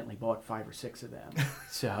accidentally bought 5 or 6 of them.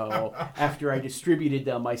 So after I distributed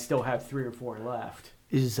them, I still have 3 or 4 left.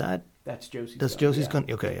 That's Josie's gun. That's Josie's gun?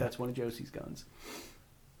 Okay. That's one of Josie's guns.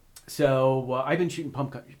 So I've been shooting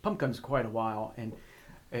pump guns quite a while, and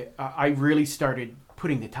I really started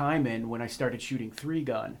putting the time in when I started shooting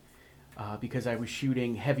 3-gun, because I was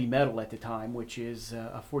shooting heavy metal at the time, which is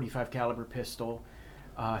a 45 caliber pistol,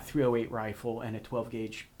 308 rifle, and a 12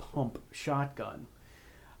 gauge pump shotgun.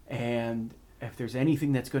 And if there's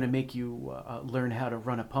anything that's going to make you learn how to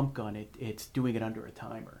run a pump gun, it's doing it under a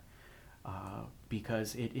timer,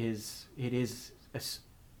 because it is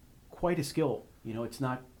quite a skill. It's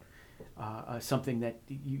not something that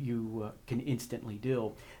you can instantly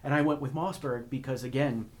do. And I went with Mossberg because,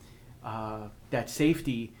 again, that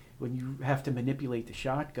safety, when you have to manipulate the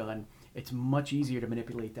shotgun, it's much easier to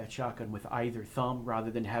manipulate that shotgun with either thumb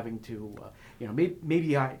rather than having to,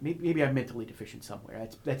 maybe I'm mentally deficient somewhere.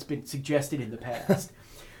 That's been suggested in the past.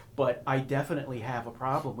 But I definitely have a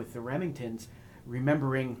problem with the Remingtons,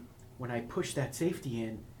 remembering when I push that safety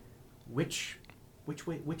in, which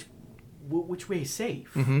way is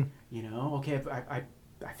safe? Mm-hmm. Okay,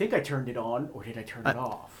 I think I turned it on, or did I turn it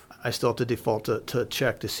off? I still have to default to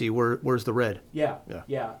check to see where's the red. Yeah.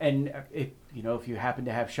 And if you happen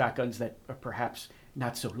to have shotguns that are perhaps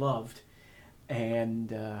not so loved,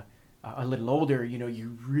 and a little older,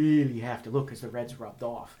 you really have to look because the red's rubbed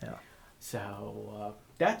off. Yeah. So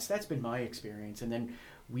that's been my experience. And then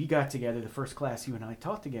we got together. The first class you and I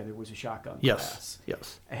taught together was a shotgun class.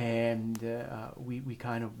 Yes. And we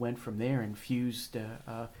kind of went from there and fused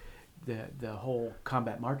the whole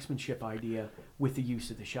combat marksmanship idea with the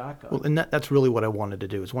use of the shotgun. Well, and that's really what I wanted to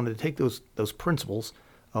do. Is wanted to take those principles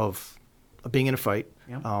of being in a fight,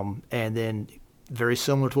 and then very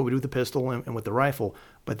similar to what we do with the pistol and with the rifle,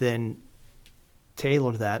 but then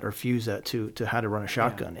tailor that or fuse that to how to run a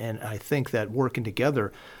shotgun. And I think that working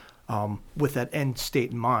together with that end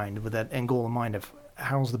state in mind, with that end goal in mind of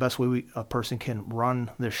how's the best way a person can run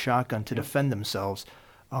their shotgun to defend themselves,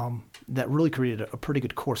 that really created a pretty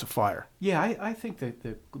good course of fire. Yeah, I think that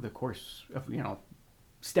the course of,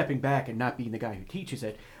 stepping back and not being the guy who teaches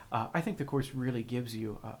it, I think the course really gives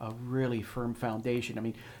you a really firm foundation. I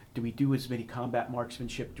mean, do we do as many combat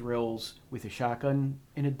marksmanship drills with a shotgun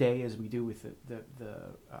in a day as we do with the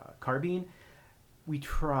carbine? We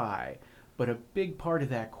try. But a big part of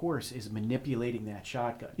that course is manipulating that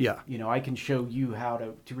shotgun. Yeah. I can show you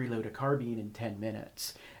how to reload a carbine in 10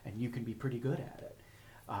 minutes, and you can be pretty good at it.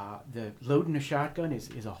 The loading a shotgun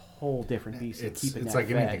is a whole different beast. It's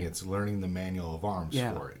like anything. It's learning the manual of arms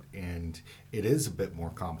for it, and it is a bit more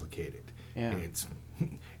complicated. Yeah.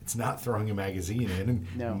 It's not throwing a magazine in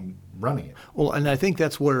and running it. Well, and I think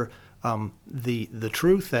that's where the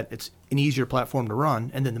truth that it's an easier platform to run,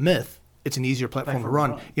 and then the myth, it's an easier platform to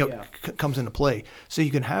run, comes into play. So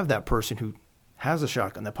you can have that person who has a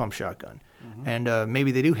shotgun, that pump shotgun, and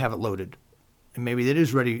maybe they do have it loaded, and maybe it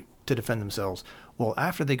is ready to defend themselves. Well,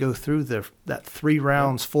 after they go through that 3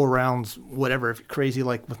 rounds, 4 rounds, whatever, if crazy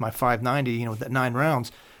like with my 5.90, that 9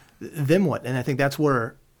 rounds, then what? And I think that's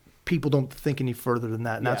where people don't think any further than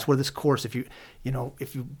that. And that's where this course, if you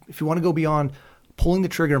want to go beyond pulling the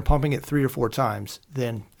trigger and pumping it 3 or 4 times,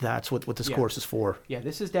 then that's what this course is for. Yeah,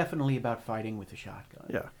 this is definitely about fighting with a shotgun.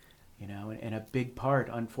 Yeah. And a big part,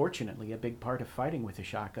 unfortunately, of fighting with a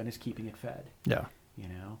shotgun is keeping it fed. Yeah.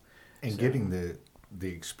 And getting the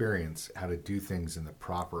experience how to do things in the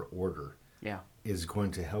proper order is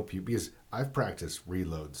going to help you, because I've practiced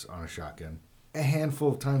reloads on a shotgun a handful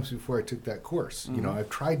of times before I took that course. I've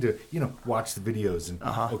tried to watch the videos and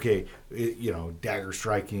dagger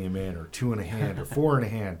striking him in, or 2 in a hand or 4 in a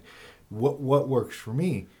hand, what works for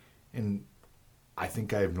me. And I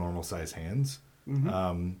think I have normal size hands,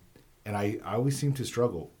 and I always seem to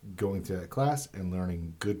struggle going through that class and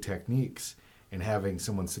learning good techniques, and having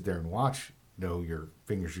someone sit there and watch. Your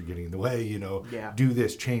fingers are getting in the way, do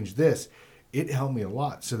this, change this. It helped me a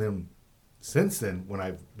lot. So then, since then, when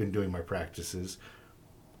I've been doing my practices,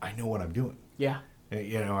 I know what I'm doing. Yeah. I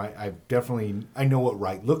know what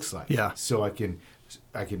right looks like. Yeah. So I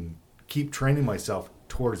can keep training myself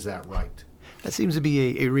towards that right. That seems to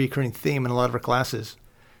be a recurring theme in a lot of our classes.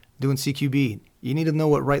 Doing CQB, you need to know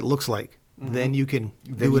what right looks like. Then you can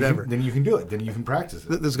do whatever. Then you can do it. Then you can practice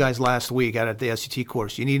it. Those guys last week out at the SUT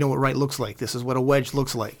course, you need to know what right looks like. This is what a wedge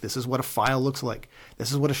looks like. This is what a file looks like.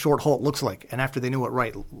 This is what a short halt looks like. And after they know what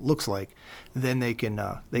right looks like, then they can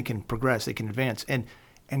progress. They can advance.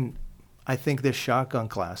 And I think this shotgun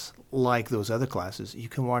class, like those other classes, you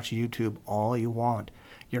can watch YouTube all you want.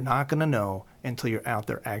 You're not going to know until you're out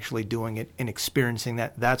there actually doing it and experiencing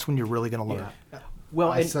that. That's when you're really going to learn. Yeah.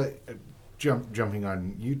 Well, jumping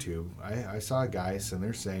on YouTube, I saw guys and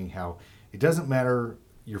they're saying how it doesn't matter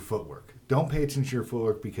your footwork. Don't pay attention to your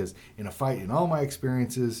footwork, because in a fight, in all my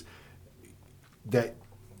experiences, that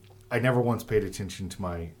I never once paid attention to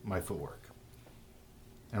my footwork.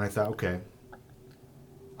 And I thought, okay,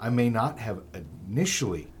 I may not have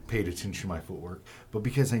initially paid attention to my footwork, but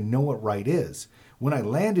because I know what right is, when I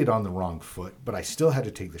landed on the wrong foot, but I still had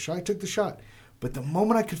to take the shot, I took the shot. But the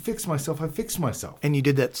moment I could fix myself, I fixed myself. And you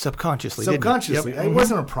did that subconsciously, didn't you? Yep. It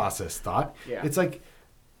wasn't a processed thought. Yeah. It's like,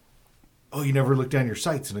 oh, you never look down your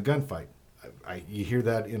sights in a gunfight. You hear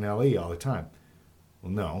that in LA all the time.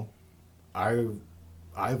 Well, no.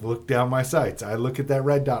 I've looked down my sights. I look at that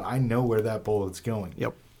red dot. I know where that bullet's going.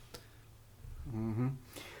 Yep. Mm-hmm.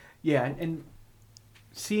 Yeah, and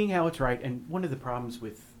seeing how it's right. And one of the problems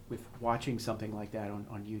with watching something like that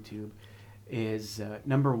on YouTube is,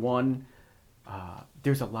 number one,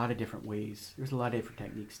 there's a lot of different ways. There's a lot of different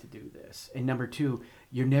techniques to do this. And number two,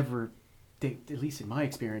 you're never, at least in my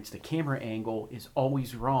experience, the camera angle is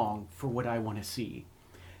always wrong for what I want to see.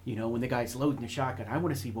 When the guy's loading the shotgun, I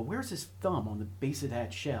want to see, well, where's his thumb on the base of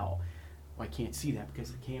that shell? Well, I can't see that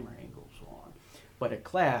because the camera angle's wrong. But at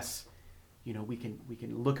class, we can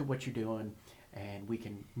look at what you're doing, and we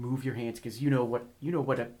can move your hands, because you know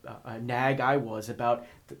what a nag I was about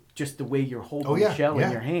just the way you're holding the shell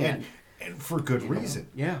in your hand. And for good reason.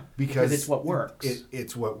 Yeah. Because it's what works.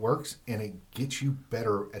 It's what works, and it gets you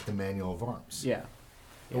better at the manual of arms. Yeah.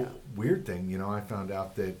 The weird thing, I found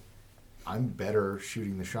out that I'm better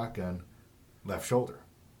shooting the shotgun left shoulder.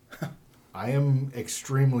 I am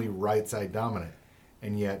extremely right side dominant,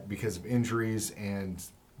 and yet because of injuries and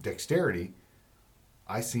dexterity,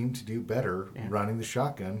 I seem to do better running the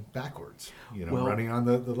shotgun backwards, running on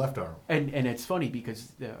the left arm. And it's funny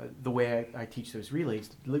because the way I teach those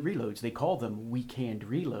reloads, they call them weak hand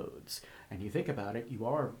reloads. And you think about it, you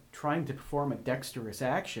are trying to perform a dexterous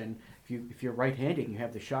action. If you're right-handed and you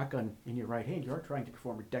have the shotgun in your right hand, you are trying to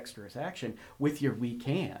perform a dexterous action with your weak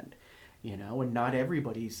hand, and not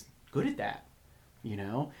everybody's good at that.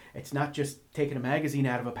 It's not just taking a magazine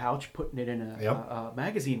out of a pouch, putting it in a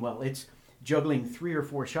magazine. Well, it's juggling 3 or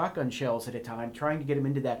 4 shotgun shells at a time, trying to get them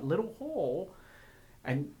into that little hole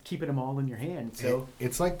and keeping them all in your hand. So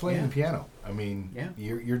it's like playing the piano. I mean,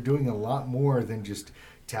 you're doing a lot more than just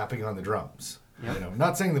tapping on the drums. Yep.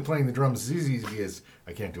 Not saying that playing the drums is easy, because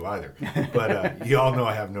I can't do either. But you all know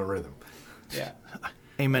I have no rhythm. Yeah.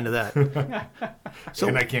 Amen to that.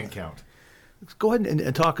 And I can't count. Go ahead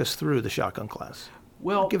and talk us through the shotgun class.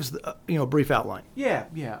 Well, give us a brief outline. Yeah.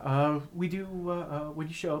 We do when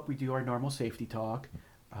you show up, we do our normal safety talk.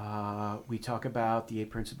 We talk about the 8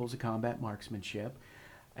 principles of combat marksmanship,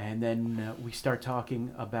 and then we start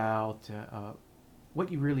talking about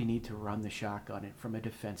what you really need to run the shotgun from a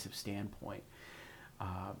defensive standpoint.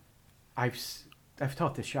 I've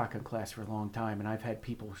taught this shotgun class for a long time, and I've had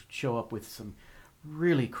people show up with some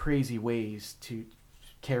really crazy ways to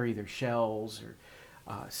carry their shells or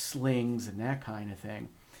slings and that kind of thing.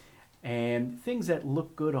 And things that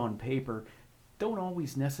look good on paper don't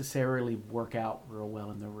always necessarily work out real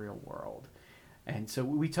well in the real world. And so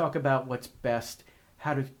we talk about what's best,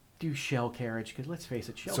 how to do shell carriage, because let's face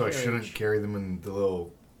it, shell carriage... So I shouldn't carry them in the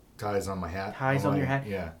little ties on my hat? Ties on your hat?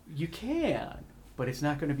 Yeah. You can, but it's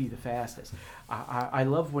not going to be the fastest. I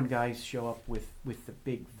love when guys show up with the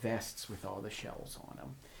big vests with all the shells on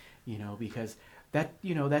them, because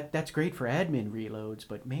that's great for admin reloads,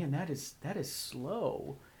 but man, that is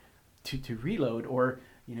slow to reload. Or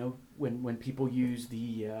when people use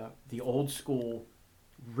the old school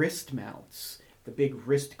wrist mounts, the big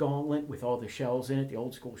wrist gauntlet with all the shells in it, the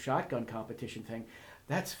old school shotgun competition thing,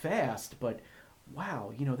 that's fast, but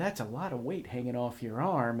wow, that's a lot of weight hanging off your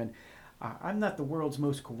arm. And I'm not the world's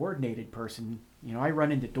most coordinated person. I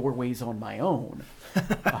run into doorways on my own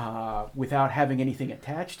without having anything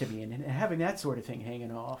attached to me, and having that sort of thing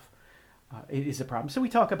hanging off is a problem. So we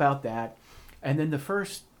talk about that. And then the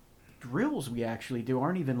first drills we actually do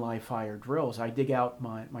aren't even live fire drills. I dig out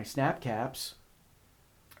my snap caps,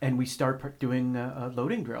 and we start doing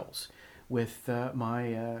loading drills with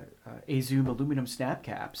my Azoom aluminum snap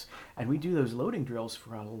caps. And we do those loading drills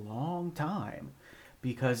for a long time,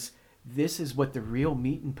 because this is what the real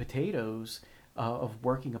meat and potatoes of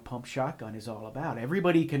working a pump shotgun is all about.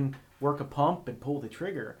 Everybody can work a pump and pull the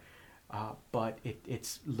trigger, but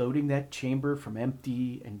it's loading that chamber from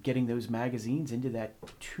empty and getting those magazines into that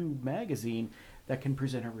tube magazine that can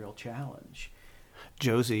present a real challenge.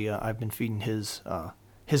 Josie, I've been feeding his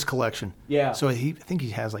collection. Yeah. So I think he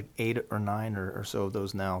has like 8 or 9 or so of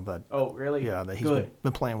those now. That oh, really? Yeah, that he's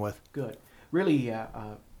been playing with. Good. Really,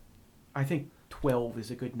 I think 12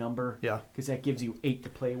 is a good number. Yeah. Because that gives you 8 to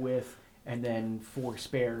play with, and then 4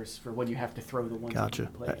 spares for when you have to throw the ones Gotcha.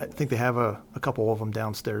 that you play I think they have a couple of them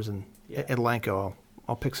downstairs in Lanco.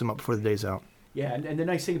 I'll pick some up before the day's out. Yeah, and the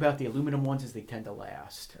nice thing about the aluminum ones is they tend to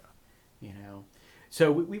last.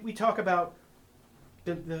 So we talk about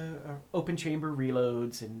the open chamber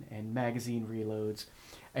reloads and magazine reloads,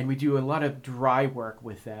 and we do a lot of dry work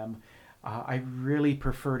with them. I really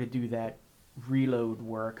prefer to do that reload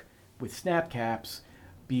work with snap caps,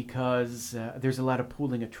 because there's a lot of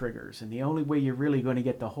pulling of triggers, and the only way you're really going to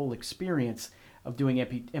get the whole experience of doing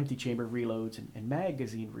empty chamber reloads and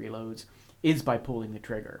magazine reloads is by pulling the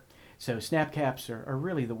trigger. So snap caps are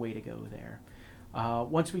really the way to go there.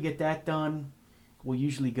 Once we get that done, we'll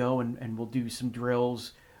usually go and we'll do some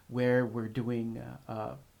drills where we're doing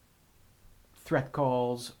threat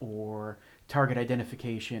calls or target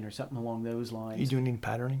identification or something along those lines. You doing any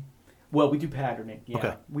patterning? Well, we do patterning, yeah.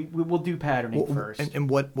 Okay. We'll do patterning first. And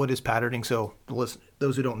what is patterning? So those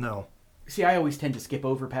who don't know. See, I always tend to skip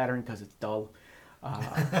over patterning because it's dull.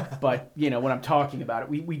 But, when I'm talking about it,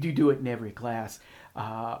 we do it in every class.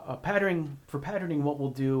 For patterning, what we'll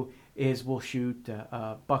do is we'll shoot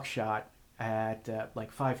buckshot at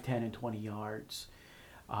like 5, 10, and 20 yards,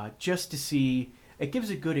 just to see. It gives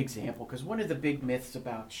a good example, because one of the big myths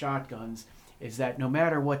about shotguns is that no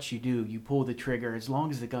matter what you do, you pull the trigger, as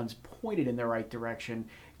long as the gun's pointed in the right direction,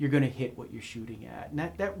 you're going to hit what you're shooting at. And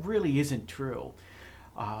that really isn't true.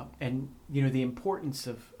 And the importance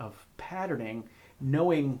of patterning,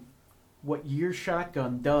 knowing what your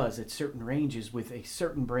shotgun does at certain ranges with a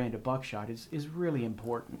certain brand of buckshot is really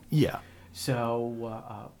important. Yeah.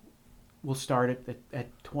 So we'll start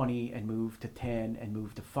at 20 and move to 10 and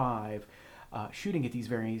move to 5, shooting at these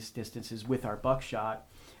various distances with our buckshot,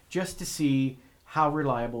 just to see how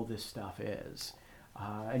reliable this stuff is.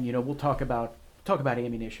 And we'll talk about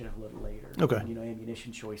ammunition a little later. Okay.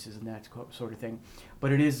 Ammunition choices and that sort of thing.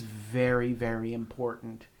 But it is very, very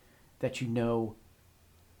important that you know,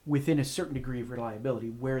 within a certain degree of reliability,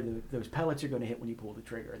 where those pellets are going to hit when you pull the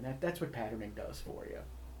trigger. And that's what patterning does for you.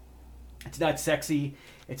 It's not sexy.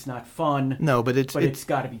 It's not fun. No, but it's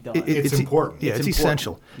got to be done. It's important. Yeah, it's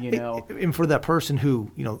essential. And for that person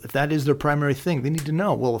who, if that is their primary thing, they need to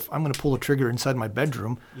know, well, if I'm going to pull a trigger inside my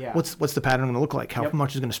bedroom, what's the pattern going to look like? How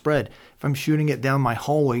much is going to spread? If I'm shooting it down my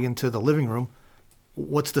hallway into the living room,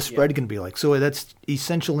 what's the spread going to be like? So that's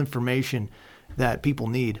essential information that people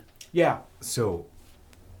need. Yeah. So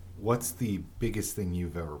what's the biggest thing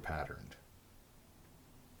you've ever patterned?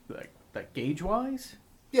 Like gauge-wise?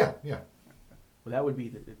 Yeah. Well, that would be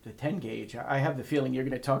the 10 gauge. I have the feeling you're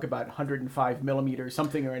going to talk about 105 millimeters,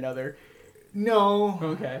 something or another. No.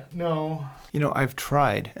 Okay. No. I've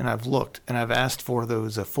tried and I've looked and I've asked for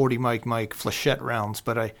those 40 Mike flechette rounds,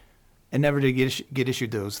 but I never did get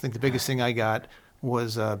issued those. I think the biggest thing I got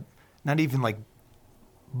was not even like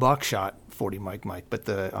buckshot 40 Mike, but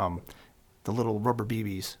the little rubber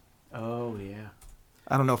BBs. Oh yeah.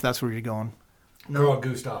 I don't know if that's where you're going. Carl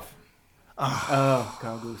Gustav. Oh,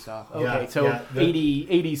 Carl Gustav. Okay, Yeah, so yeah,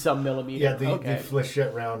 80 some millimeter. Yeah, the okay.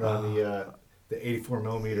 flechette round on the 84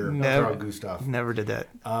 millimeter Carl Gustav. Never did that.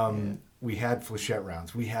 We had flechette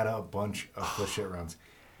rounds. We had a bunch of flechette rounds.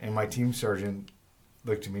 And my team sergeant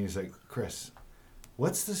looked at me and was like, Chris,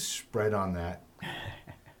 what's the spread on that?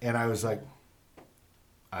 And I was like,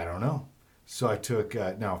 I don't know. So I took,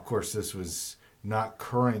 now of course this was not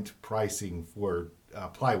current pricing for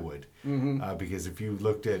plywood. Because if you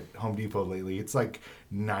looked at Home Depot lately, it's like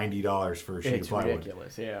 $90 for a sheet of plywood. It's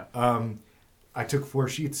ridiculous, yeah. I took 4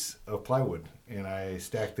 sheets of plywood and I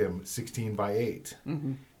stacked them 16 by 8.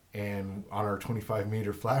 And on our 25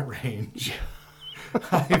 meter flat range,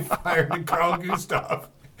 I fired a Carl Gustav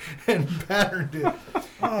and patterned it.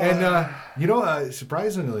 And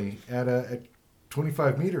surprisingly, at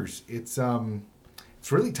 25 meters, it's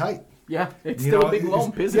really tight. Yeah, it's still a big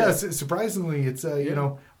lump, isn't it? Yes, surprisingly, it's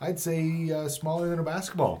I'd say smaller than a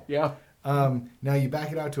basketball. Yeah. Now you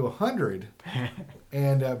back it out to 100,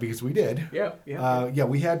 and because we did. Yeah.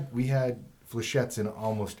 We had flechettes in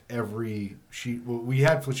almost every sheet. Well, we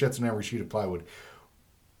had flechettes in every sheet of plywood.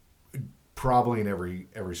 Probably in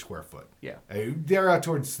every square foot. Yeah. There out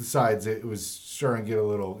towards the sides, it was starting to get a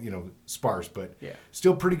little, sparse, but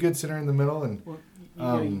still pretty good center in the middle. And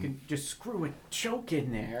you can just screw a choke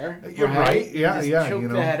in there. You're right. Yeah, just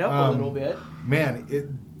choke that up a little bit.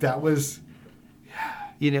 Man, that was.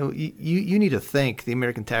 You need to thank the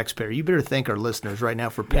American taxpayer. You better thank our listeners right now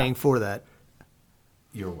for paying for that.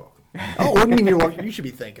 You're welcome. Oh, what do you mean you're welcome? You should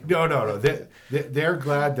be thanking. No. They're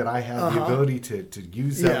glad that I have the ability to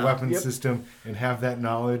use that weapon system and have that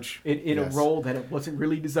knowledge. In a role that it wasn't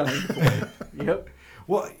really designed for. Yep.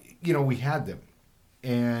 Well, we had them.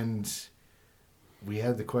 And we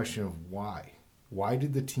had the question of why. Why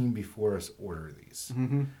did the team before us order these?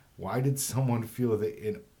 Why did someone feel that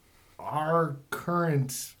in our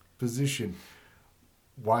current position,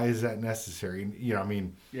 why is that necessary?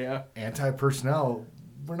 Anti-personnel,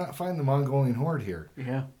 we're not fighting the Mongolian horde here.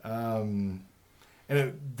 Yeah. And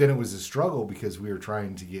then it was a struggle because we were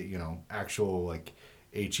trying to get, actual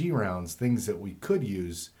HE rounds, things that we could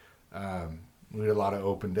use. We had a lot of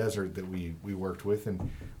open desert that we worked with,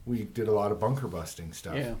 and we did a lot of bunker busting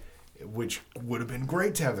stuff, which would have been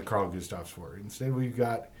great to have the Carl Gustavs for. Instead, we've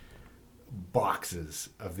got boxes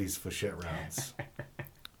of these flechette rounds.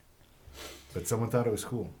 But someone thought it was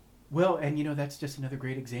cool. Well, and that's just another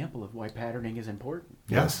great example of why patterning is important.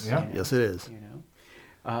 Yes, yes, it is.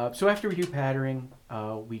 So after we do patterning,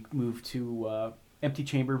 we move to empty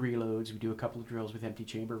chamber reloads. We do a couple of drills with empty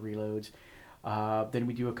chamber reloads. Then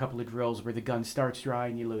we do a couple of drills where the gun starts dry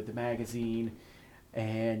and you load the magazine,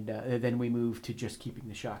 and then we move to just keeping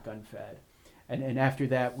the shotgun fed. And after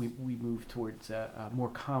that, we move towards more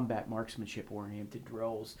combat marksmanship-oriented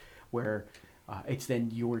drills where it's then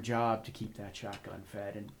your job to keep that shotgun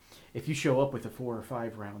fed. And if you show up with a 4 or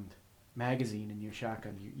 5 round magazine in your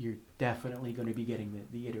shotgun, you're definitely going to be getting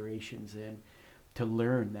the iterations in to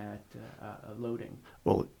learn that loading.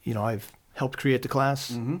 Well, I've helped create the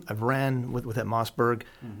class. I've ran with that Mossberg,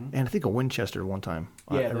 and I think a Winchester one time.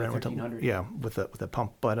 Yeah, I the ran 1300. with a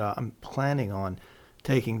pump. But I'm planning on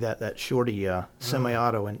taking that shorty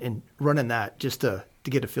semi-auto and running that just to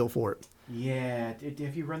get a feel for it. Yeah.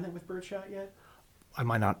 Have you run that with birdshot yet? I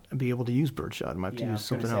might not be able to use birdshot. I might have to use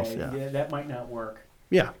something else. Yeah, that might not work.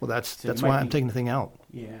 Yeah, well, that's why I'm taking the thing out.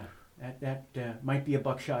 Yeah, that might be a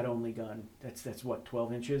buckshot only gun. That's what,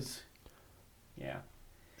 12 inches? Yeah.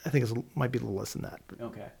 I think it might be a little less than that. But.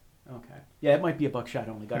 Okay. Yeah, it might be a buckshot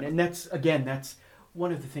only gun, and that's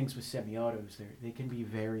one of the things with semi-autos. They can be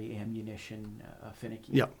very ammunition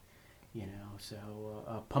finicky. Yeah.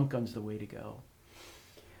 So pump gun's the way to go.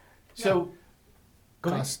 So,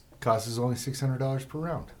 Cost is only $600 per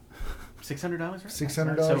round. $600, right?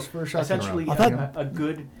 $600 for a shotgun essentially round. a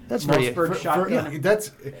good that's Mossberg shotgun.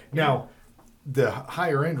 That's now the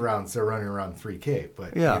higher end rounds they're running around $3,000,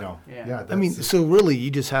 but so really you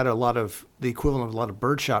just had a lot of the equivalent of a lot of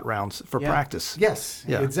birdshot rounds for practice. Yes,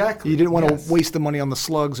 exactly. You didn't want to waste the money on the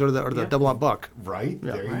slugs or the double out buck. Right,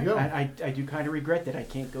 there you go. I do kind of regret that I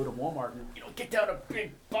can't go to Walmart and get down a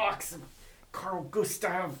big box of Carl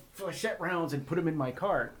Gustav flechette rounds and put them in my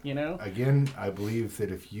cart, Again, I believe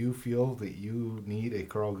that if you feel that you need a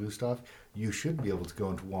Carl Gustav, you should be able to go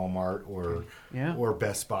into Walmart or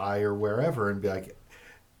Best Buy or wherever and be like,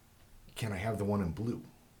 can I have the one in blue?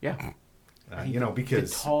 Yeah.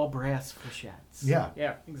 Because... the tall brass flechettes. Yeah.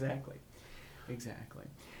 Yeah, exactly.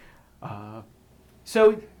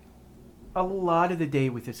 So a lot of the day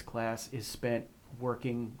with this class is spent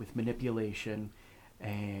working with manipulation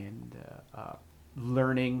and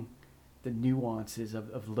learning the nuances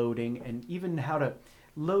of loading, and even how to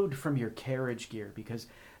load from your carriage gear, because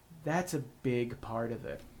that's a big part of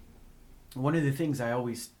it. One of the things I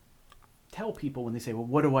always tell people when they say, well,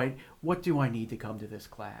 what do I need to come to this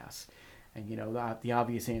class? And the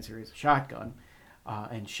obvious answer is a shotgun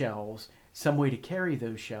and shells, some way to carry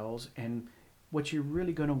those shells, and what you're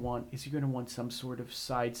really going to want is you're going to want some sort of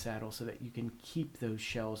side saddle so that you can keep those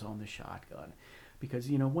shells on the shotgun. Because,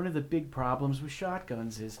 one of the big problems with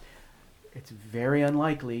shotguns is it's very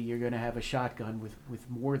unlikely you're going to have a shotgun with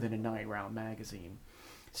more than a 9-round magazine.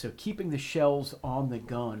 So keeping the shells on the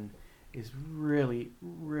gun is really,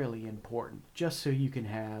 really important, just so you can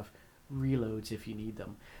have reloads if you need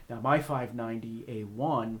them. Now, my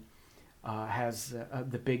 590A1 has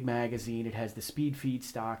the big magazine. It has the speed feed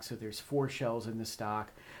stock, so there's 4 shells in the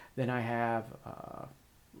stock. Then I have,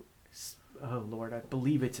 I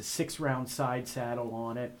believe it's a 6-round side saddle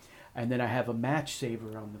on it. And then I have a match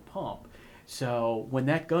saver on the pump. So when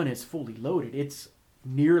that gun is fully loaded, it's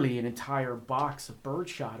nearly an entire box of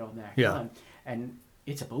birdshot on that gun. And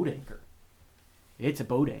it's a boat anchor.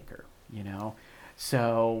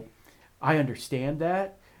 So I understand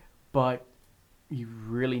that, but you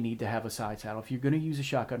really need to have a side saddle. If you're going to use a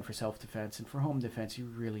shotgun for self-defense and for home defense, you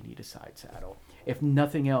really need a side saddle. If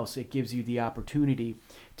nothing else, it gives you the opportunity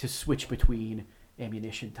to switch between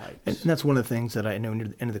ammunition types. And that's one of the things that I know near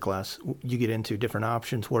the end of the class, you get into different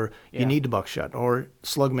options where you need the buckshot or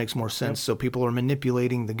slug makes more sense. So people are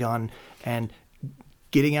manipulating the gun and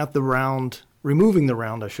getting out the round, removing the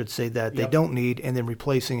round, I should say, that they don't need, and then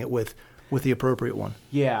replacing it with the appropriate one.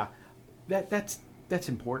 Yeah, that's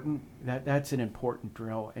important. That's an important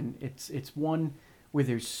drill, and it's one where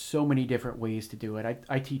there's so many different ways to do it.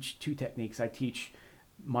 I teach 2 techniques. I teach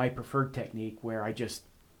my preferred technique where I just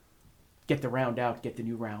get the round out, get the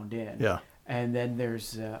new round in. Yeah. And then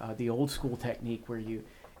there's the old school technique where you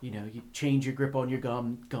change your grip on your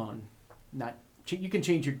gun. You can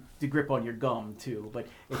change the grip on your gum too, but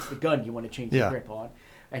it's the gun you want to change the grip on.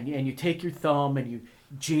 And you take your thumb and you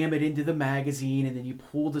jam it into the magazine, and then you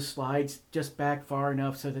pull the slides just back far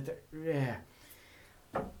enough so that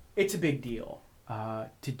it's a big deal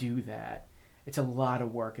to do that. It's a lot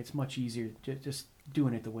of work. It's much easier just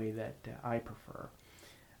doing it the way that I prefer.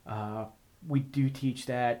 We do teach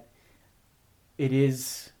that it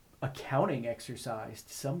is a counting exercise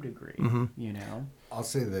to some degree. I'll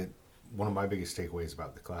say that one of my biggest takeaways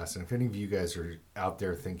about the class, and if any of you guys are out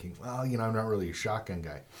there thinking, well, I'm not really a shotgun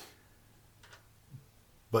guy,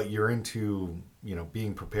 but you're into,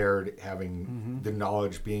 being prepared, having the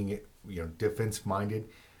knowledge, being, defense-minded,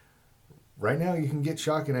 right now you can get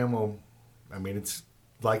shotgun ammo. I mean, it's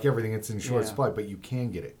like everything, it's in short supply, but you can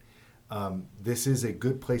get it. This is a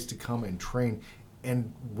good place to come and train,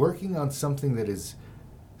 and working on something that is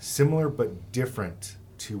similar but different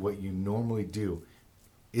to what you normally do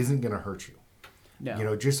isn't going to hurt you.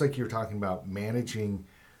 No. Just like you're talking about managing,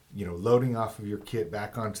 loading off of your kit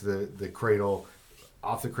back onto the cradle,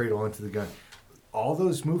 off the cradle into the gun. All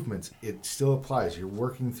those movements, it still applies. You're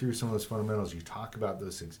working through some of those fundamentals. You talk about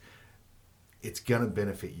those things. It's going to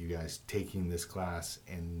benefit you guys taking this class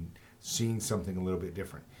and seeing something a little bit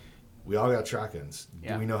different. We all got shotguns.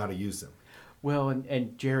 Do we know how to use them? Well,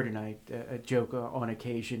 and Jared and I joke on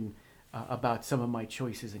occasion about some of my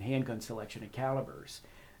choices in handgun selection and calibers.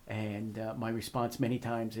 And my response many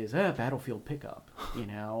times is, battlefield pickup.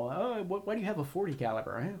 Why do you have a 40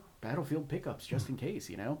 caliber? Battlefield pickups, just in case,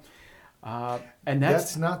 And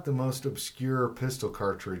that's not the most obscure pistol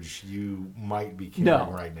cartridge you might be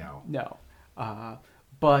carrying right now. No.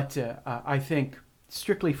 But I think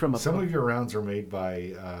strictly from some of your rounds are made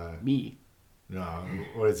by me. No,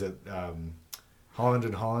 what is it? Holland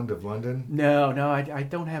and Holland of London? No, I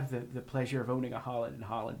don't have the pleasure of owning a Holland and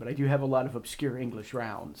Holland, but I do have a lot of obscure English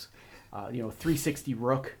rounds. 360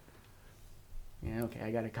 Rook. Yeah, okay,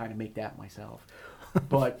 I got to kind of make that myself.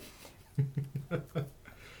 But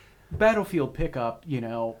battlefield pickup,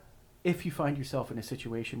 if you find yourself in a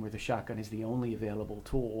situation where the shotgun is the only available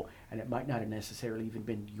tool, and it might not have necessarily even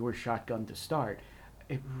been your shotgun to start,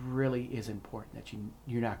 it really is important that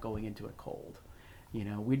you're not going into it cold.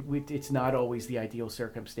 It's not always the ideal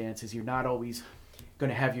circumstances. You're not always going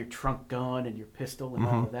to have your trunk gun and your pistol and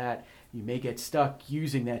all of that. You may get stuck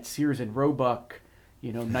using that Sears and Roebuck,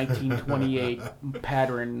 1928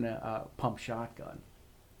 pattern pump shotgun.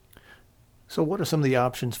 So what are some of the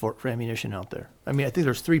options for ammunition out there? I mean, I think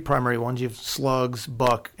there's 3 primary ones. You have slugs,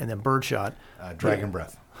 buck, and then birdshot. Dragon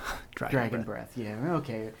breath. Dragon breath, yeah.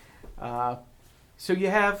 Okay. So you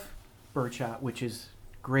have birdshot, which is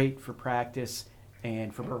great for practice.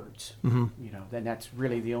 and for birds. Then that's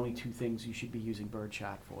really the only two things you should be using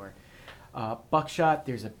birdshot for. Buckshot,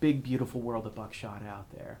 there's a big, beautiful world of buckshot out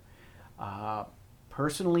there.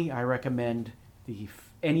 Personally, I recommend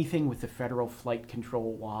anything with the Federal Flight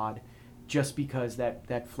Control Wad, just because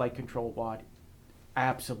that flight control wad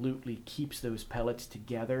absolutely keeps those pellets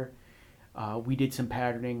together. We did some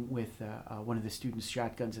patterning with one of the students'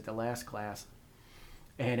 shotguns at the last class,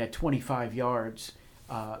 and at 25 yards,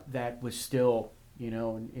 that was still,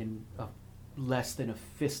 in a less than a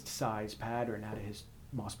fist-size pattern out of his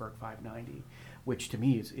Mossberg 590, which to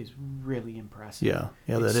me is really impressive. Yeah,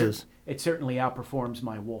 that is. It certainly outperforms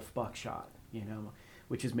my Wolf buckshot,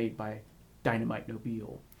 which is made by Dynamite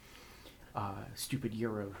Nobile, stupid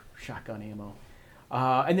Euro shotgun ammo.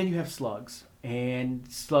 And then you have slugs, and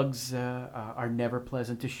slugs are never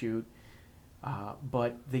pleasant to shoot,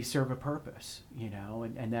 but they serve a purpose,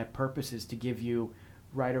 and that purpose is to give you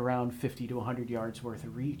right around 50 to 100 yards worth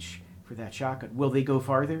of reach for that shotgun. Will they go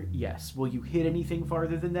farther? Yes. Will you hit anything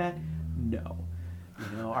farther than that? No.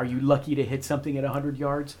 Are you lucky to hit something at 100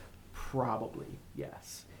 yards? Probably,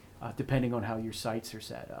 yes, depending on how your sights are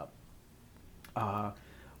set up.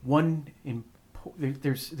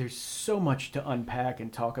 There's so much to unpack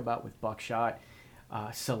and talk about with buckshot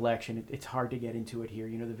selection. It's hard to get into it here,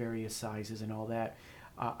 the various sizes and all that.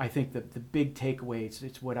 I think the big takeaway,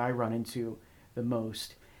 it's what I run into the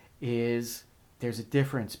most, is there's a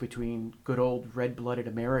difference between good old red-blooded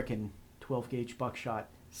American 12-gauge buckshot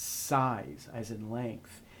size, as in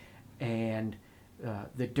length, and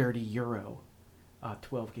the dirty Euro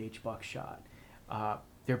 12-gauge buckshot.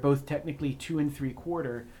 They're both technically 2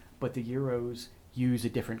 3/4, but the Euros use a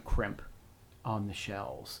different crimp on the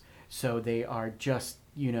shells. So they are just,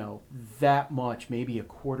 that much, maybe a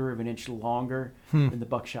 1/4 of an inch longer than the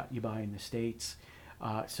buckshot you buy in the States.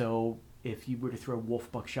 So if you were to throw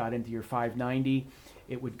Wolf buckshot into your 590,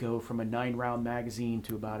 it would go from a 9-round magazine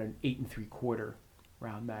to about an 8 3/4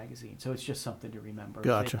 round magazine. So it's just something to remember.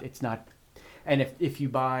 Gotcha. It's not, and if you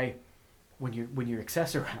buy, when you're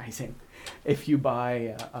accessorizing, if you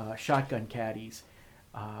buy shotgun caddies,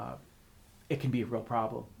 it can be a real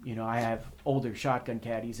problem. I have older shotgun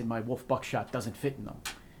caddies, and my Wolf buckshot doesn't fit in them,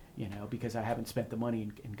 because I haven't spent the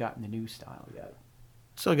money and gotten the new style yet.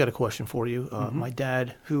 So I got a question for you. My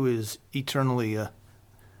dad, who is eternally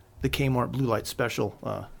the Kmart Blue Light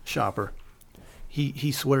Special shopper,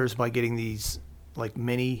 he swears by getting these like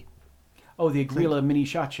mini. Oh, the Agrila mini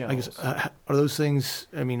shot shells. I guess, are those things?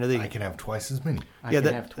 I mean, are they? I can have twice as many. I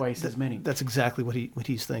can have twice as many. That's exactly what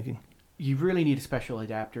he's thinking. You really need a special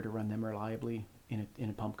adapter to run them reliably in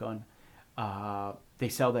a pump gun. They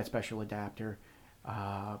sell that special adapter.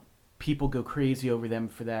 People go crazy over them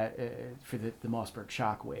for that, for the Mossberg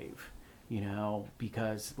Shockwave,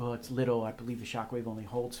 because, well, it's little. I believe the Shockwave only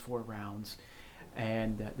holds 4 rounds,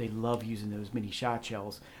 and they love using those mini shot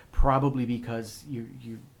shells, probably because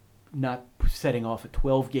you're not setting off at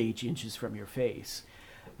 12 gauge inches from your face.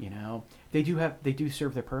 They do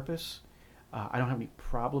serve their purpose. I don't have any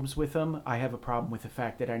problems with them. I have a problem with the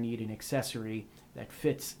fact that I need an accessory that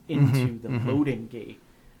fits into the loading gate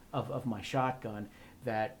of my shotgun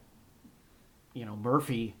that,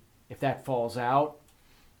 Murphy, if that falls out,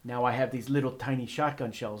 now I have these little tiny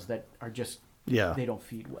shotgun shells that are just, they don't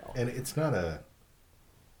feed well. And it's not a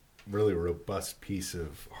really robust piece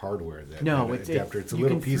of hardware, that adapter. It's a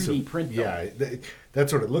little piece of print them.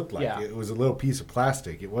 that's what it looked like. Yeah. It was a little piece of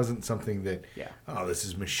plastic. It wasn't something that this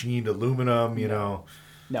is machined aluminum,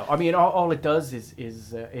 No, I mean all it does is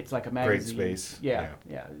it's like a magazine. Great space. Yeah,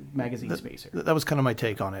 magazine spacer. That was kind of my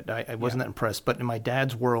take on it. I wasn't that impressed, but in my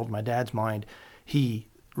dad's world, my dad's mind, he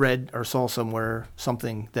read or saw somewhere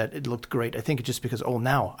something that it looked great. I think it's just because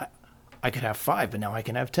now I could have 5, but now I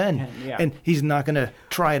can have 10. And he's not going to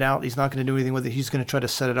try it out. He's not going to do anything with it. He's going to try to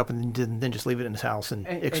set it up and then just leave it in his house and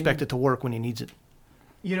expect it to work when he needs it.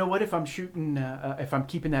 You know what? If I'm shooting, if I'm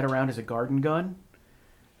keeping that around as a garden gun,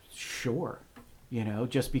 sure.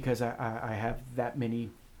 Just because I have that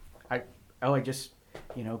many, I just,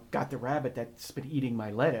 got the rabbit that's been eating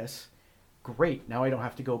my lettuce. Great. Now I don't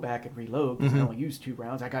have to go back and reload because I only used 2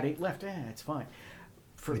 rounds. I got 8 left. It's fine.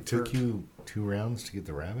 It took you 2 rounds to get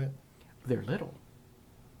the rabbit? They're little.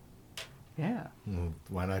 Yeah. Well,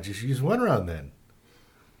 why not just use 1 round then?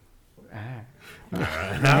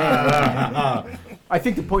 I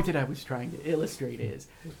think the point that I was trying to illustrate is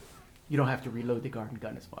you don't have to reload the garden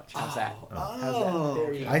gun as much. How's that? How's that?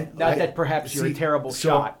 There you go. Not that perhaps you're a terrible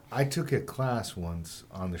shot. I took a class once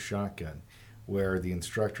on the shotgun where the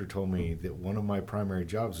instructor told me that one of my primary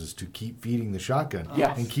jobs is to keep feeding the shotgun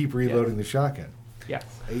and keep reloading the shotgun. Yes.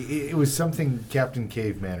 It was something Captain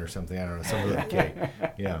Caveman or something. I don't know. Something like K.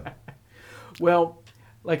 Yeah. Well,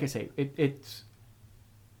 like I say, it's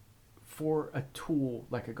for a tool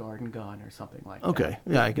like a garden gun or something like that. Okay,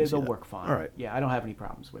 yeah, I can see they'll that. work fine. All right. Yeah, I don't have any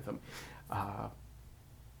problems with them.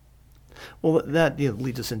 Well, that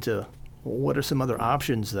leads us into what are some other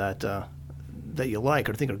options that that you like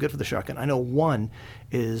or think are good for the shotgun. I know one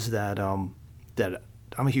is that that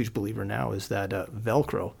I'm a huge believer now is that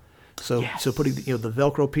Velcro. So Yes. so putting the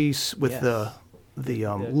Velcro piece with Yes. the The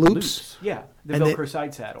loops. Yeah, the And Velcro then-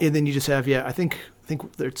 side saddle. And then you just have, I think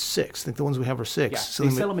there's 6. I think the ones we have are 6. Yeah, So they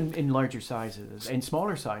then we- sell them in larger sizes and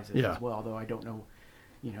smaller sizes Yeah. as well, though I don't know.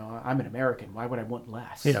 I'm an American. Why would I want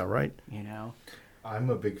less? Yeah, right. I'm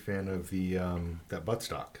a big fan of the that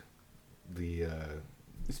buttstock, the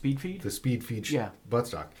The speed feed? the speed feed Yeah.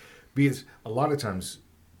 buttstock, because a lot of times,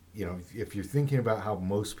 if you're thinking about how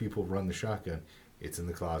most people run the shotgun, it's in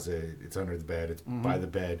the closet, it's under the bed, it's by the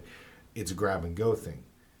bed, it's a grab and go thing.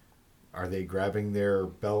 Are they grabbing their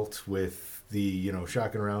belt with the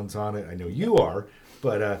shotgun rounds on it? I know you are,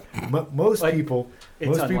 but most Like, people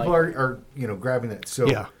it's are grabbing that. So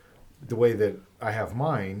Yeah. the way that I have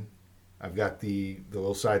mine, I've got the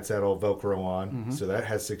little side saddle Velcro on, so that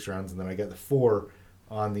has 6 rounds, and then I got the 4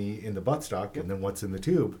 in the buttstock, and then what's in the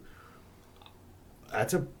tube.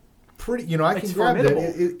 That's a pretty, I It's can grab that.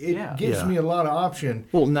 formidable. It Yeah. gives Yeah. me a lot of option.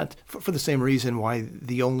 Well, not for the same reason why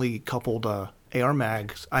the only coupled AR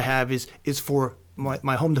mags I have is for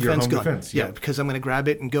my home Your defense home gun. defense, yeah, yeah. because I'm going to grab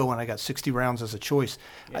it and go, and I got 60 rounds as a choice.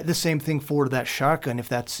 The same thing for that shotgun. If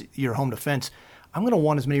that's your home defense, I'm going to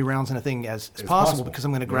want as many rounds in a thing as possible because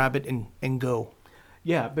I'm going to grab it and go.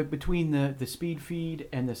 Yeah, but between the speed feed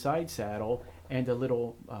and the side saddle and the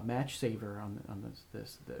little match saver on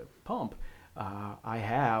the pump, I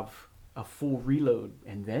have a full reload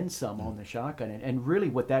and then some on the shotgun. And really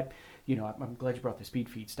what that, I'm glad you brought the speed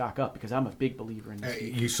feed stock up because I'm a big believer in the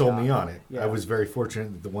speed You feed sold stock. me on it. Yeah. I was very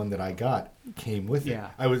fortunate that the one that I got came with it. Yeah.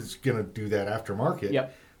 I was going to do that aftermarket,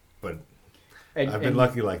 Yep. but And, I've been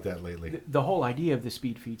lucky like that lately. The whole idea of the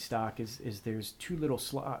speed feed stock is there's two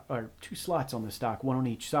slots on the stock, one on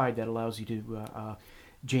each side that allows you to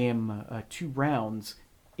jam 2 rounds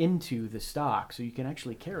into the stock, so you can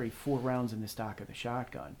actually carry 4 rounds in the stock of the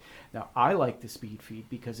shotgun. Now, I like the speed feed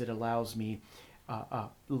because it allows me a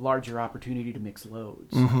larger opportunity to mix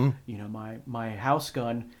loads. My house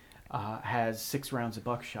gun has 6 rounds of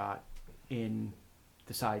buckshot in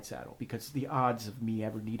the side saddle because the odds of me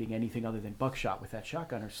ever needing anything other than buckshot with that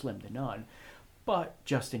shotgun are slim to none. But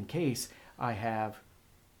just in case, I have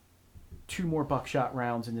 2 more buckshot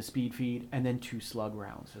rounds in the speed feed and then 2 slug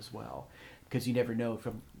rounds as well, because you never know if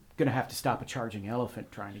I'm going to have to stop a charging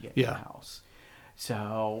elephant trying to get in the house.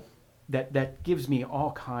 So that gives me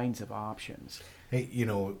all kinds of options. Hey,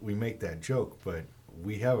 we make that joke, but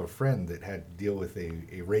we have a friend that had to deal with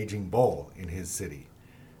a raging bull in his city.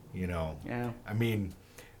 Yeah. I mean,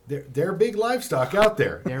 there are big livestock out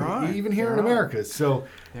there. There are. Even here There in are. America. So,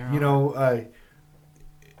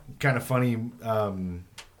 kind of funny.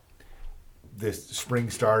 This spring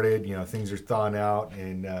started. Things are thawing out,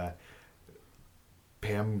 and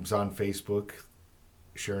Pam's on Facebook.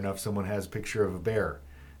 Sure enough, someone has a picture of a bear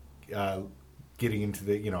getting into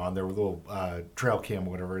the, on their little trail cam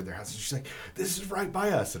or whatever, their house. And she's like, this is right by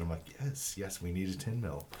us. And I'm like, yes, we need a 10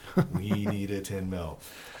 mil. We need a 10 mil.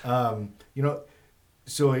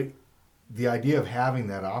 So the idea of having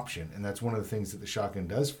that option, and that's one of the things that the shotgun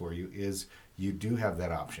does for you, is you do have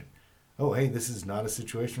that option. Oh, hey, this is not a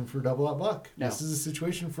situation for double-aught buck. No. This is a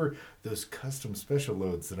situation for those custom special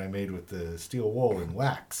loads that I made with the steel wool and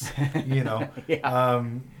wax. Yeah.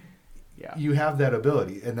 Yeah. You have that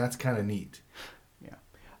ability, and that's kind of neat. Yeah.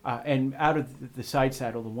 And out of the side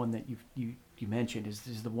saddle, the one that you mentioned is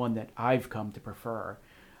the one that I've come to prefer.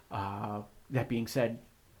 That being said,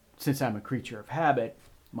 since I'm a creature of habit,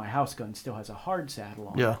 my house gun still has a hard saddle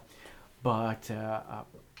on it. But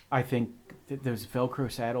I think those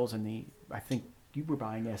Velcro saddles and I think you were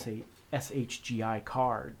buying SHGI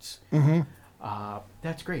cards.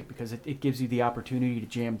 That's great because it gives you the opportunity to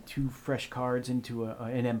jam 2 fresh cards into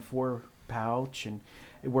an M4 pouch, and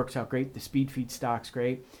it works out great. The speed feed stock's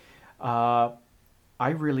great. I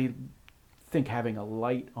really think having a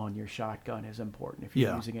light on your shotgun is important if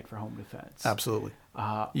you're using it for home defense. Absolutely.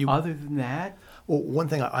 Other than that, well, one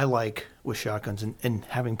thing I like with shotguns, and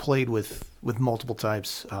having played with multiple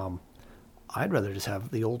types, I'd rather just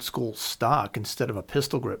have the old school stock instead of a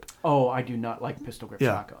pistol grip. oh, I do not like pistol grip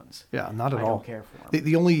shotguns. Yeah, not at I all. don't care for them.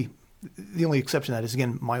 The only exception to that is,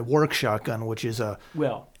 again, my work shotgun, which is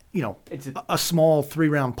It's a small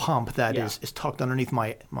 3-round pump that Yeah. is tucked underneath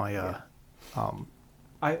my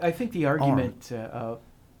I think the argument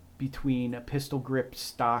between a pistol grip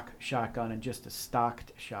stock shotgun and just a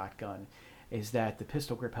stocked shotgun is that the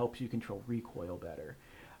pistol grip helps you control recoil better.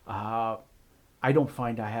 I don't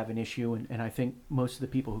find I have an issue, and I think most of the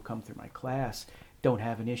people who come through my class don't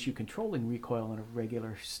have an issue controlling recoil in a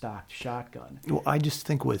regular stocked shotgun. Well, I just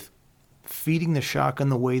think with feeding the shotgun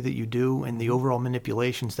the way that you do and the overall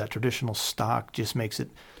manipulations, that traditional stock just makes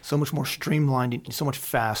it so much more streamlined and so much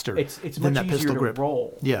faster. It's than much that easier pistol to grip.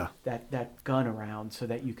 roll that gun around so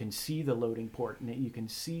that you can see the loading port and that you can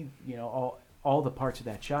see all the parts of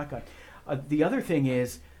that shotgun. The other thing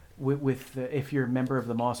is if you're a member of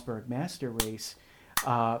the Mossberg Master Race,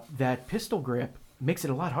 that pistol grip makes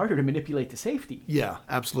it a lot harder to manipulate the safety. Yeah,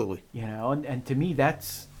 absolutely. And to me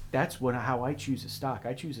that's how I choose a stock.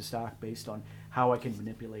 I choose a stock based on how I can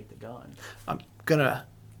manipulate the gun. I'm gonna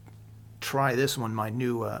try this one, my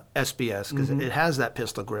new SBS, because it has that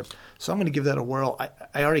pistol grip. So I'm gonna give that a whirl.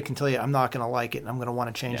 I already can tell you I'm not gonna like it, and I'm gonna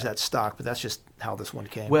want to change that stock. But that's just how this one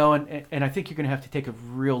came. Well, and I think you're gonna have to take a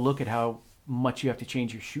real look at how much you have to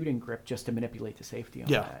change your shooting grip just to manipulate the safety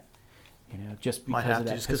on that. Just because of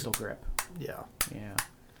that pistol grip. Yeah. Yeah.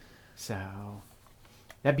 So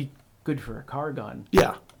that'd be good for a car gun.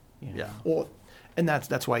 Yeah. Yeah. Well, and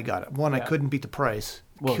that's why I got it. One, I couldn't beat the price.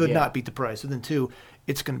 Not beat the price. And then two,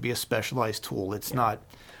 it's going to be a specialized tool. It's not.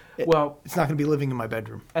 It's not going to be living in my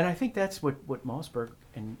bedroom. And I think that's what Mossberg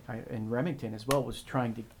and Remington as well was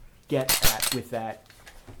trying to get at with that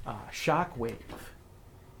Shockwave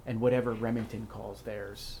and whatever Remington calls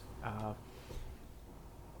theirs.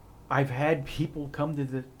 I've had people come to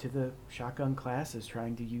the shotgun classes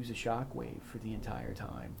trying to use a Shockwave for the entire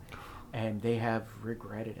time, and they have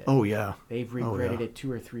regretted it. Oh yeah, they've regretted it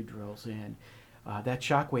 2 or 3 drills in. That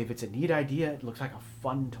Shockwave, it's a neat idea. It looks like a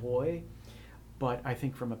fun toy, but I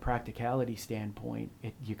think from a practicality standpoint,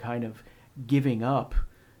 you're kind of giving up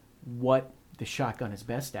what the shotgun is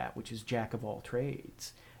best at, which is jack of all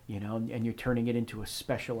trades. And you're turning it into a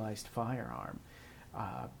specialized firearm.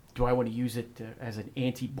 Do I want to use it as an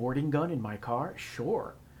anti-boarding gun in my car?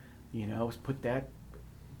 Sure. Put that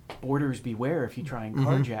borders beware if you try and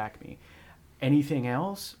carjack me. Anything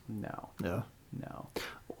else? No. Yeah. No.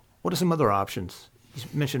 What are some other options? You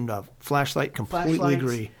mentioned flashlight. Completely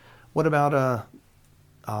agree. What about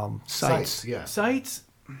sights? Yeah. Sights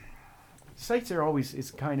are always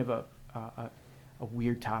is kind of a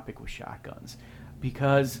weird topic with shotguns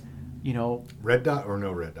because red dot or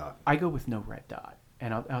no red dot. I go with no red dot.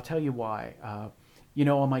 And I'll tell you why.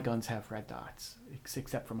 All my guns have red dots,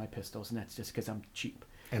 except for my pistols, and that's just because I'm cheap.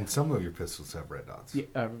 And some of your pistols have red dots.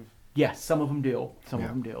 Yes, some of them do. Some of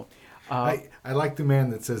them do. I like the man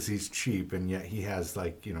that says he's cheap, and yet he has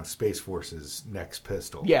Space Force's next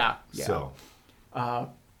pistol. Yeah. So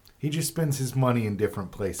he just spends his money in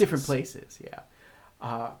different places.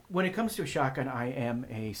 Yeah. When it comes to a shotgun, I am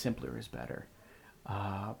a simpler is better.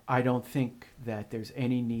 I don't think that there's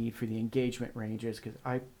any need for the engagement ranges because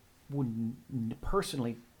I wouldn't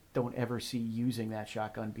personally don't ever see using that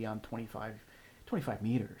shotgun beyond 25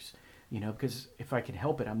 meters, because if I can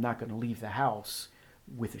help it, I'm not going to leave the house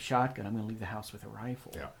with a shotgun. I'm going to leave the house with a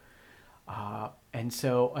rifle. Yeah. And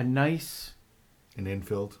so an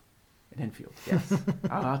infield. An infield, yes.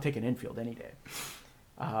 I'll take an infield any day.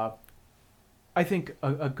 I think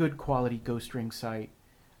a good quality ghost ring sight,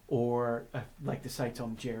 or like the sights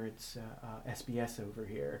on Jared's SBS over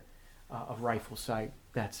here, a rifle sight,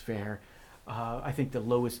 that's fair. I think the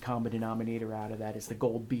lowest common denominator out of that is the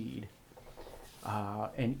gold bead.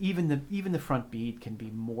 And even the front bead can be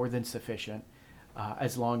more than sufficient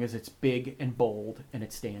as long as it's big and bold and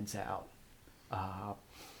it stands out.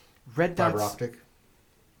 Red dots.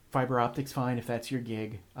 Fiber optic's fine if that's your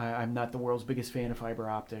gig. I'm not the world's biggest fan of fiber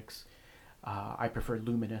optics. I prefer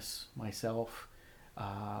luminous myself.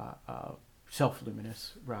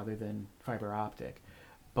 Self-luminous rather than fiber optic,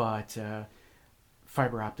 but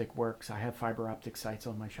fiber optic works. I have fiber optic sights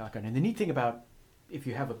on my shotgun, and the neat thing about if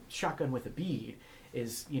you have a shotgun with a bead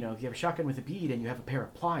is, if you have a shotgun with a bead and you have a pair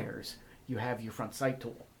of pliers, you have your front sight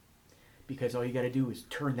tool, because all you got to do is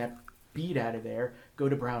turn that bead out of there, go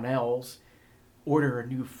to Brownells, order a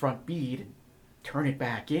new front bead, and turn it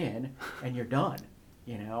back in, and you're done.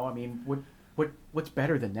 I mean, what's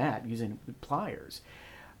better than that, using pliers?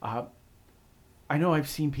 I know I've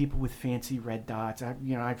seen people with fancy red dots.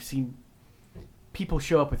 I've seen people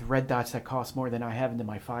show up with red dots that cost more than I have into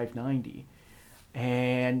my 590,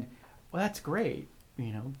 and that's great.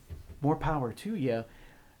 More power to you.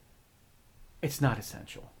 It's not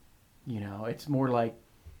essential. It's more like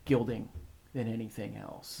gilding than anything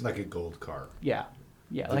else. Like a gold car. Yeah.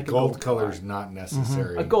 Yeah, the like gold color is not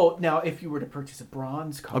necessary. A gold. Now, if you were to purchase a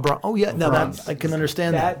bronze car, that I can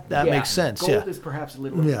understand that. That makes sense. Gold is perhaps a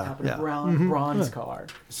little at the top of the bronze car.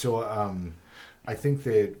 So, I think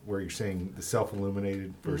that where you're saying the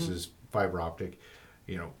self-illuminated versus fiber optic,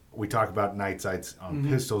 we talk about night sights on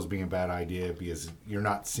pistols being a bad idea because you're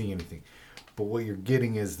not seeing anything. But what you're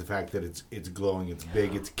getting is the fact that it's glowing, it's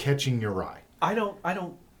big, it's catching your eye. I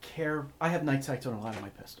don't care. I have night sights on a lot of my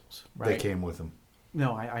pistols. Right? They came with them.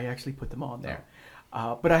 No, I actually put them on there.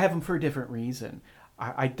 But I have them for a different reason.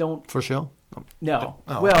 I don't... For show? No.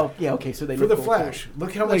 Oh. Well, yeah, okay, so they For look the cool. flash.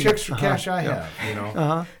 Look how much extra cash I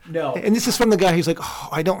have, No. And this is from the guy who's like, oh,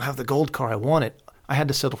 I don't have the gold car. I want it. I had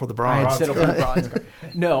to settle for the I had bronze. settled for the bronze car.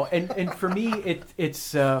 No, and for me,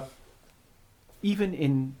 it's even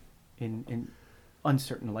in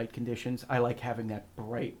uncertain light conditions, I like having that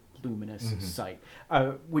bright, luminous sight.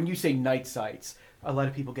 When you say night sights, a lot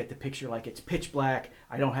of people get the picture like it's pitch black,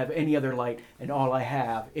 I don't have any other light, and all I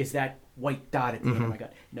have is that white dot at the end of my gun.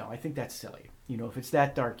 No, I think that's silly. If it's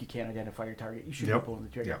that dark, you can't identify your target. You shouldn't be pulling the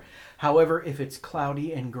trigger. Yep. However, if it's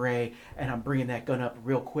cloudy and gray and I'm bringing that gun up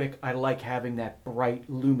real quick, I like having that bright,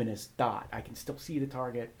 luminous dot. I can still see the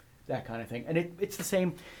target, that kind of thing. And it's the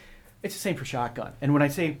same. It's the same for shotgun. And when I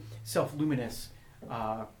say self-luminous,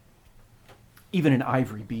 even an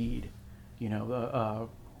ivory bead,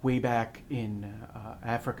 way back in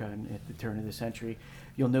Africa and at the turn of the century,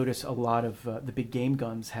 you'll notice a lot of the big game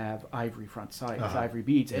guns have ivory front sights, ivory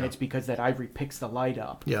beads, and it's because that ivory picks the light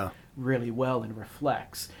up really well and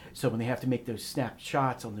reflects. So when they have to make those snap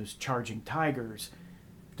shots on those charging tigers,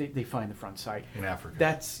 they find the front sight. In Africa.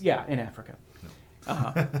 That's, in Africa.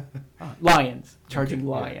 Lions, charging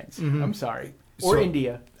lions. I'm sorry. Or So,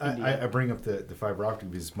 India. I bring up the fiber optic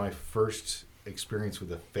because my first experience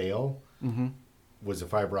with a fail was a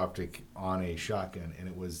fiber optic on a shotgun, and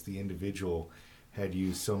it was the individual had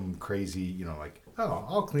used some crazy,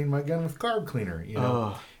 I'll clean my gun with carb cleaner,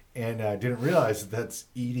 and didn't realize that's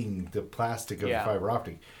eating the plastic of the fiber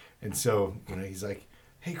optic. And so, he's like,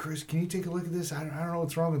 hey, Chris, can you take a look at this? I don't know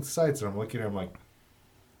what's wrong with the sights. And I'm looking at him like,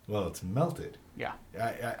 well, it's melted. Yeah.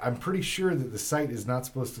 I'm pretty sure that the sight is not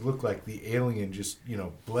supposed to look like the alien just,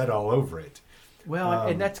 bled all over it. Well,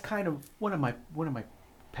 and that's kind of one of my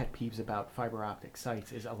pet peeves about fiber optic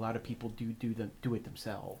sights is a lot of people do it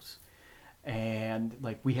themselves. And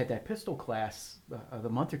like we had that pistol class a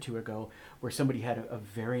month or two ago where somebody had a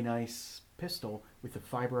very nice pistol with a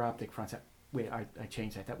fiber optic front sight. Wait, I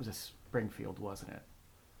changed that. That was a Springfield, wasn't it?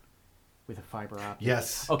 With a fiber optic.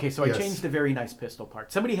 Yes. Okay, so I changed the very nice pistol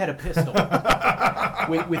part. Somebody had a pistol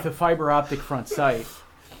with a fiber optic front sight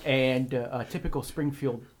and a typical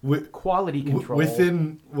Springfield quality control.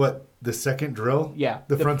 Within the second drill? Yeah.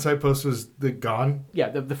 The front sight post was gone? Yeah,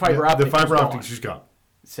 the fiber optic. The fiber was optic's gone. just gone.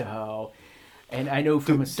 So, and I know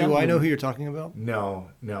from Do I know who you're talking about? No.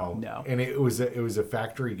 And it was a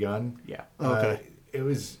factory gun. Yeah. Okay. It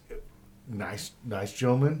was nice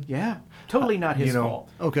gentleman. Yeah. Totally not his fault.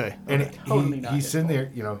 Okay. And Totally not he's his sitting fault.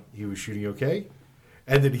 there, he was shooting okay,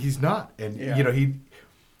 and then he's not, and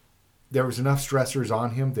there was enough stressors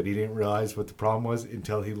on him that he didn't realize what the problem was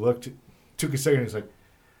until he took a second, and he's like,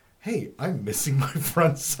 "Hey, I'm missing my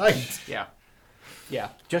front sight." Yeah. Yeah.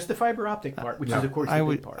 Just the fiber optic part, which is of course the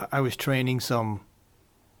big part. I was training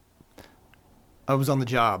I was on the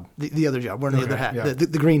job, the other job, wearing the other hat,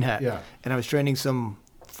 the green hat, and I was training some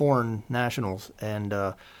foreign nationals, and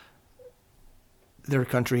their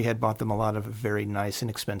country had bought them a lot of very nice and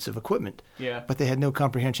expensive equipment. Yeah. But they had no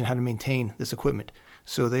comprehension how to maintain this equipment.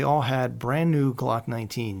 So they all had brand new Glock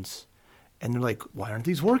 19s. And they're like, why aren't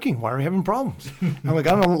these working? Why are we having problems? I'm like,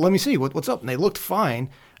 I don't know. Let me see. What's up? And they looked fine.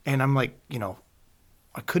 And I'm like,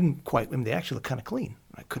 I couldn't quite. They actually look kind of clean.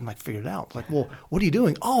 I couldn't figure it out. Like, well, what are you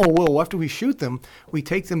doing? Oh, well, after we shoot them, we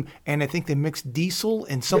take them, and I think they mix diesel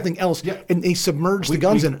and something else, and they submerge the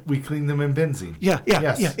guns in it. We clean them in benzene. Yeah,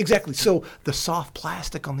 exactly. So the soft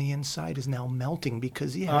plastic on the inside is now melting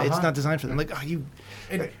because, it's not designed for them. Like,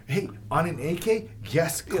 And hey, on an AK,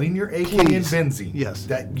 yes, clean your AK please. in benzene. Yes.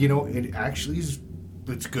 That, it actually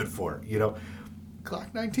it's good for it,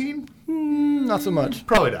 Glock 19? not so much.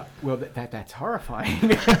 Probably not. Well, that's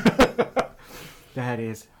horrifying. That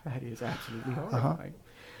is absolutely horrifying.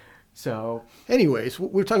 So, Anyways,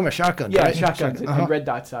 we're talking about shotguns, yeah, right? shotguns and red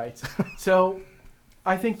dot sights. So,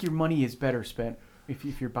 I think your money is better spent if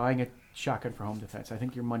you're buying a shotgun for home defense. I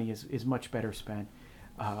think your money is much better spent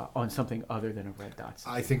on something other than a red dot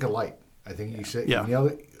sight. I think a light. I think you said you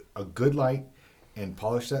nailed it. A good light and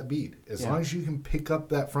polish that bead. As long as you can pick up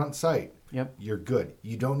that front sight, you're good.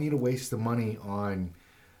 You don't need to waste the money on,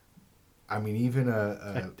 even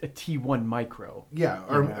a T1 micro. Yeah,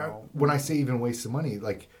 or when I say even waste the money,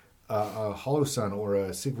 like a Holosun or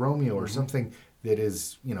a Sig Romeo or something that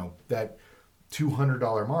is, that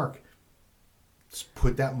 $200 mark, just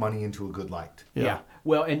put that money into a good light. Yeah.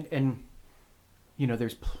 Well, and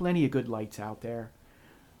there's plenty of good lights out there.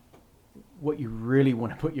 What you really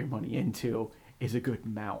want to put your money into is a good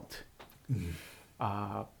mount.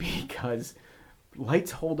 Because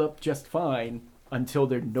lights hold up just fine until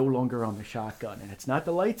they're no longer on the shotgun. And it's not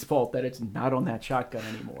the light's fault that it's not on that shotgun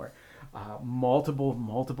anymore.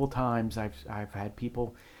 Multiple times I've had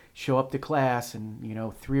people show up to class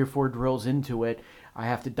and, 3 or 4 drills into it, I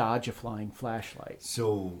have to dodge a flying flashlight.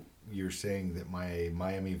 So you're saying that my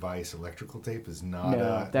Miami Vice electrical tape is not,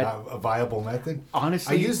 not a viable method?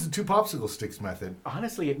 Honestly, I use the 2 popsicle sticks method.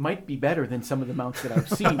 Honestly, it might be better than some of the mounts that I've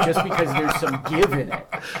seen just because there's some give in it,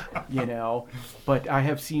 But I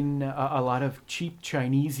have seen a lot of cheap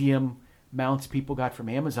Chinesium mounts people got from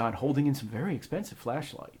Amazon holding in some very expensive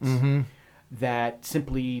flashlights that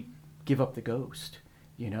simply give up the ghost.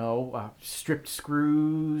 Stripped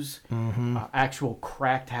screws, actual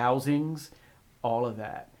cracked housings, all of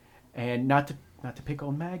that. And not to pick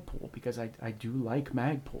on Magpul, because I do like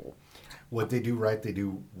Magpul. What they do right, they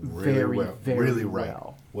do really well. Very really right.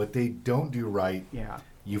 well. What they don't do right, yeah,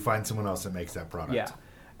 you find someone else that makes that product. Yeah.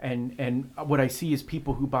 And what I see is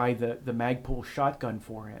people who buy the Magpul shotgun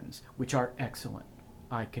foreends, which are excellent.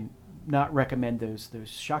 I can not recommend those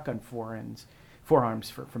shotgun forearms for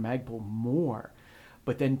Magpul more.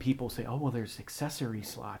 But then people say, oh, well, there's accessory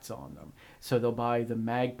slots on them. So they'll buy the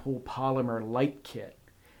Magpul polymer light kit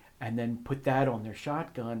and then put that on their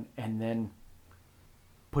shotgun and then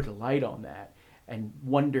put a light on that and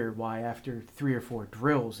wonder why after 3 or 4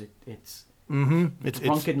 drills it's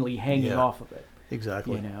drunkenly hanging off of it.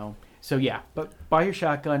 Exactly. So yeah, but buy your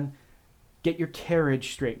shotgun, get your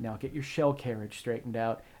carriage straightened out, get your shell carriage straightened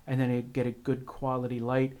out, and then get a good quality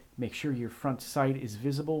light. Make sure your front sight is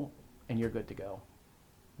visible, and you're good to go.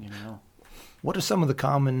 What are some of the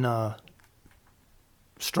common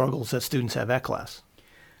struggles that students have at class?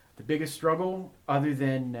 The biggest struggle, other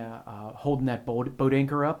than holding that boat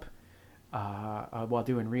anchor up while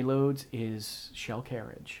doing reloads, is shell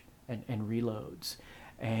carriage and reloads.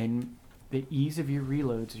 And the ease of your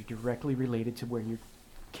reloads are directly related to where you're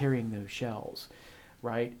carrying those shells,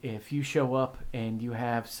 right? If you show up and you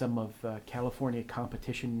have some of California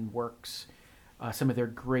Competition Works, some of their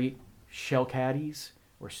great shell caddies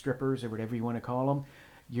or strippers or whatever you want to call them,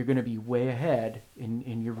 you're going to be way ahead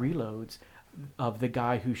in your reloads of the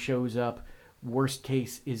guy who shows up, worst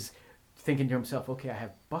case, is thinking to himself, okay, I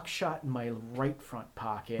have buckshot in my right front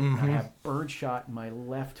pocket, and I have birdshot in my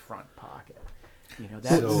left front pocket.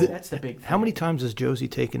 That's the big thing. How many times has Josie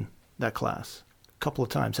taken that class? A couple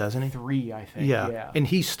of times, hasn't he? 3, I think. Yeah. And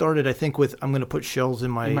he started, I think, with, I'm going to put shells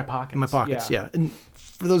in my pockets. In my pockets, yeah. And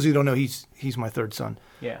for those who don't know, he's my 3rd son.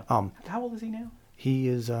 Yeah. How old is he now? He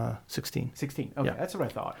is 16. 16. Okay, that's what I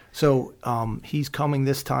thought. So he's coming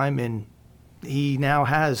this time, and he now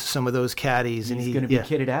has some of those caddies. He's going to be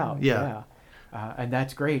kitted out. Yeah. And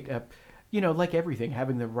that's great. Like everything,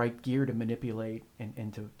 having the right gear to manipulate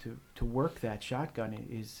and to work that shotgun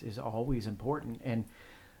is always important. And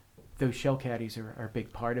those shell caddies are a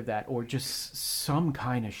big part of that, or just some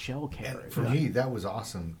kind of shell carriage. And for me, that was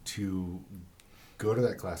awesome to go to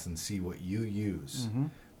that class and see what you use.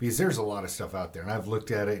 Because there's a lot of stuff out there, and I've looked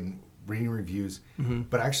at it and reading reviews,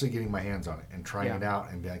 but actually getting my hands on it and trying it out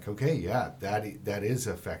and be like, okay, that is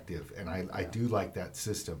effective, and I do like that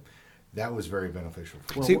system. That was very beneficial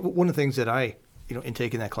for me. See, one of the things that I, in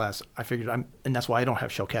taking that class, I figured and that's why I don't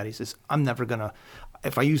have shell caddies, is I'm never going to,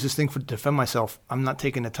 if I use this thing to defend myself, I'm not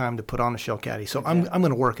taking the time to put on a shell caddy. So I'm going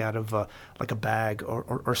to work out of like a bag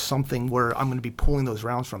or something where I'm going to be pulling those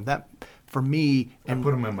rounds from. That, for me, and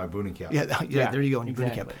put them in my boonie cap. Yeah, there you go, in your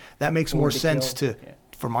boonie cap. That makes more sense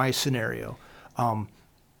for my scenario.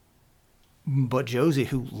 But Josie,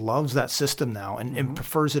 who loves that system now and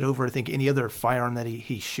prefers it over, I think, any other firearm that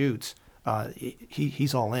he shoots,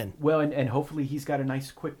 he's all in. Well, and hopefully he's got a nice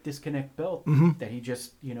quick disconnect belt that he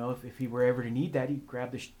just, if he were ever to need that, he'd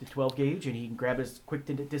grab the 12 gauge and he can grab his quick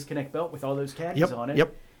disconnect belt with all those caddies on it.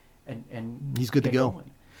 Yep. And he's good to go.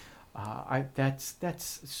 Going.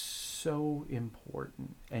 That's so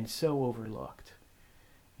important and so overlooked,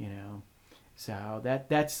 So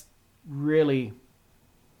that's really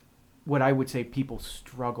what I would say people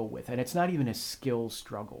struggle with, and it's not even a skill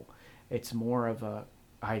struggle. It's more of a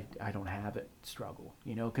I don't have it struggle,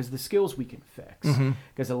 because the skills we can fix.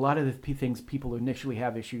 Because a lot of the things people initially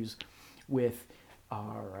have issues with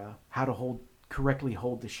are how to correctly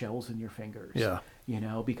hold the shells in your fingers. Yeah.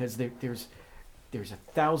 Because there's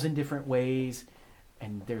 1,000 different ways,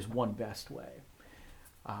 and there's one best way.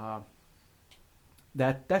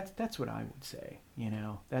 That's what I would say.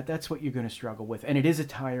 That's what you're going to struggle with, and it is a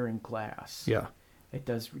tiring class. Yeah, it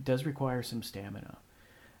does require some stamina.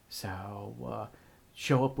 So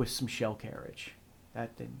show up with some shell carriage.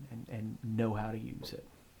 that and know how to use it.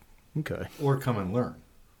 Okay. Or come and learn.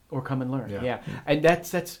 Or come and learn. Yeah. Yeah. And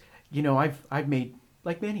that's I've made,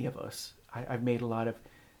 like many of us, I've made a lot of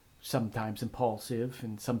sometimes impulsive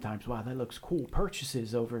and sometimes, wow, that looks cool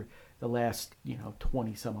purchases over the last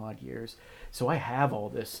 20 some odd years. So I have all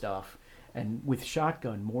this stuff. And with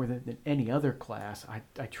shotgun, more than any other class,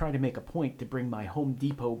 I try to make a point to bring my Home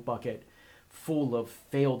Depot bucket full of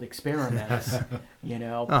failed experiments,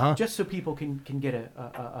 just so people can get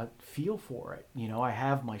a feel for it. I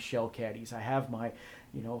have my shell caddies. I have my,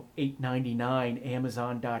 $8.99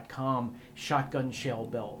 Amazon.com shotgun shell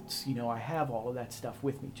belts. I have all of that stuff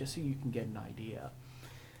with me just so you can get an idea.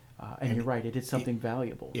 And you're right, it is something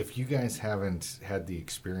valuable. If you guys haven't had the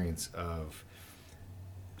experience of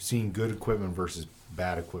seeing good equipment versus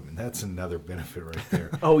bad equipment, that's another benefit right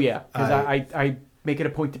there. Oh, yeah, because I make it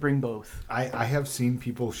a point to bring both. I have seen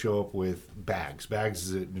people show up with bags. Bags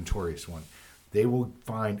is a notorious one. They will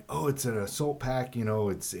find, it's an assault pack,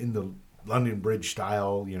 it's in the London Bridge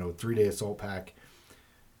style, 3-day assault pack.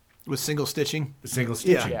 With single stitching? Single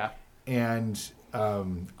stitching. Yeah. And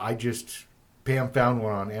Pam found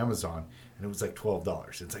one on Amazon, and it was like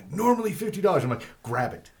 $12. It's like normally $50. I'm like,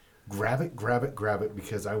 grab it,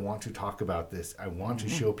 because I want to talk about this. I want to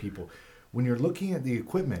show people. When you're looking at the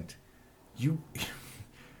equipment,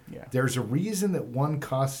 there's a reason that one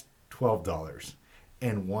costs $12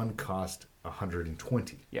 and one costs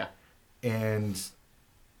 $120. Yeah. And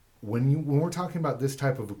when we're talking about this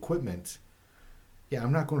type of equipment,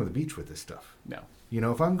 I'm not going to the beach with this stuff. No.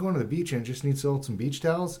 If I'm going to the beach and just need to hold some beach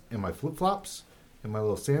towels and my flip-flops and my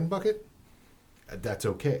little sand bucket, that's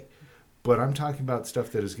okay. But I'm talking about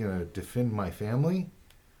stuff that is going to defend my family.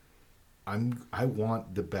 I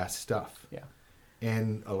want the best stuff. Yeah.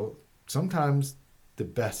 And sometimes the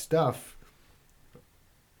best stuff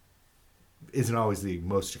isn't always the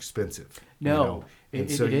most expensive. No, and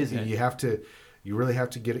it so isn't. You really have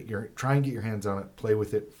to try and get your hands on it, play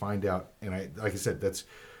with it, find out. And like I said,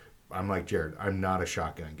 I'm like Jared. I'm not a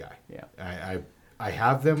shotgun guy. Yeah. I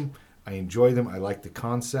have them. I enjoy them. I like the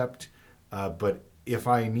concept. But if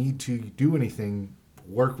I need to do anything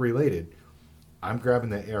work related, I'm grabbing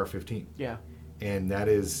the AR-15. Yeah. And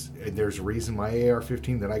there's a reason my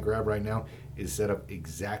AR-15 that I grab right now is set up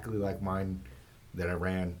exactly like mine that I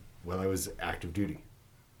ran while I was active duty.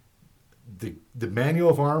 The manual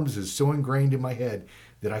of arms is so ingrained in my head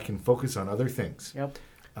that I can focus on other things. Yep.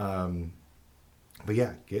 But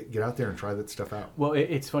yeah, get out there and try that stuff out. Well,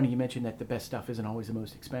 it's funny you mentioned that the best stuff isn't always the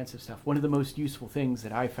most expensive stuff. One of the most useful things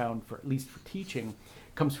that I found, at least for teaching,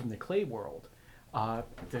 comes from the clay world.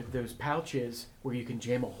 Those pouches where you can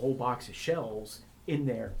jam a whole box of shells in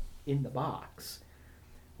there in the box.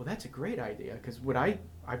 Well, that's a great idea, because what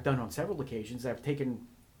I've done on several occasions, I've taken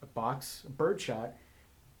a box of birdshot,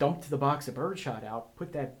 dumped the box of birdshot out,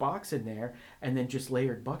 put that box in there, and then just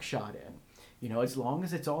layered buckshot in. As long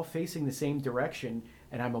as it's all facing the same direction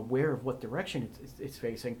and I'm aware of what direction it's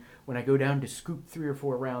facing, when I go down to scoop 3 or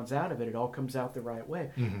 4 rounds out of it, it all comes out the right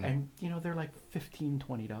way. Mm-hmm. And, they're like $15,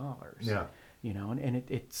 $20. Yeah. And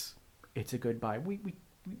it's a good buy.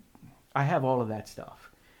 I have all of that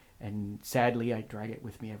stuff. And sadly, I drag it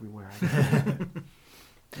with me everywhere I go.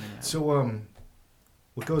 So,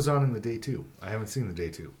 what goes on in the day 2? I haven't seen the day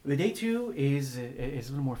 2. The day 2 is a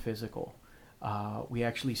little more physical. We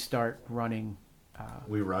actually start running.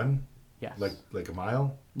 We run? Yes. Like a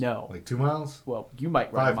mile? No. Like 2 miles? Well, you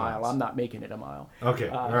might run 5 a mile. miles. I'm not making it a mile. Okay.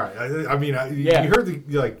 All right. You heard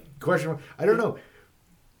the question. I don't know.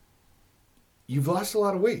 You've lost a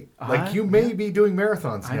lot of weight. You may be doing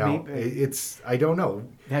marathons now. I don't know.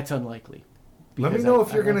 That's unlikely. Let me know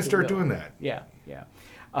if you're going to start doing that. Yeah.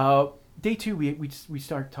 Day 2, we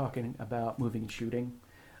start talking about moving and shooting.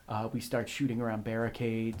 We start shooting around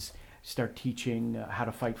barricades, start teaching how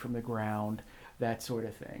to fight from the ground, that sort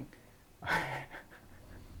of thing.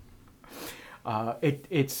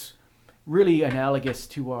 It's really analogous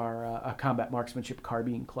to our combat marksmanship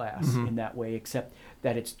carbine class in that way, except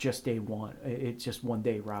that it's just day 1. It's just 1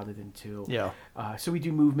 day rather than 2. Yeah. So we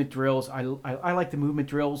do movement drills. I like the movement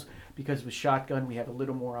drills because with shotgun we have a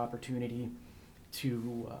little more opportunity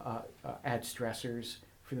to add stressors.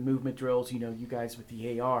 For the movement drills, you guys with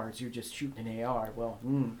the ARs, you're just shooting an AR. Well,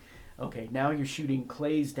 okay, now you're shooting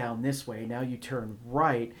clays down this way. Now you turn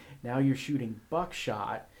right. Now you're shooting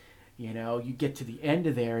buckshot. You get to the end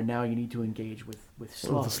of there, and now you need to engage with slugs.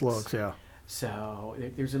 With the slugs, yeah. So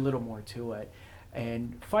there's a little more to it.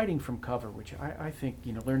 And fighting from cover, which I think,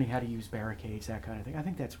 learning how to use barricades, that kind of thing, I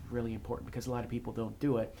think that's really important because a lot of people don't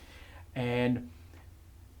do it. And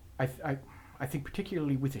I think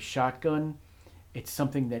particularly with a shotgun, it's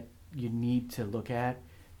something that you need to look at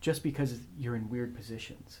just because you're in weird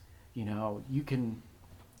positions. You know, you can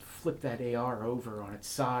flip that AR over on its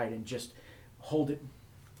side and just hold it,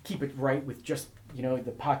 keep it right with just, you know,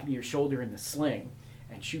 the pocket of your shoulder and the sling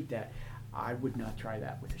and shoot that. I would not try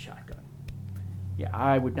that with a shotgun. Yeah,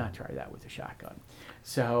 I would not try that with a shotgun.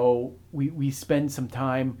 So we spend some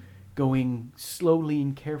time going slowly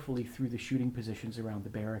and carefully through the shooting positions around the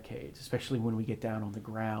barricades, especially when we get down on the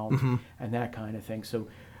ground and that kind of thing. So,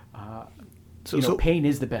 pain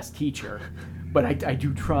is the best teacher, but I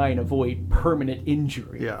do try and avoid permanent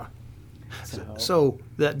injury. Yeah. So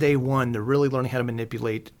that day one, they're really learning how to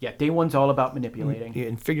manipulate. Yeah, day one's all about manipulating.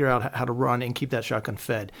 And figure out how to run and keep that shotgun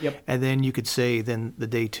fed. Yep. And then you could say then the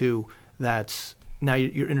day two, that's now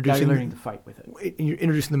you're introducing. Now you're learning to fight with it. You're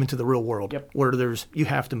introducing them into the real world, yep. where you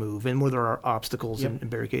have to move and where there are obstacles and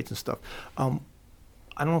barricades and stuff. I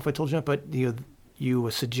don't know if I told you that, but you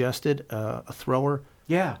suggested a thrower.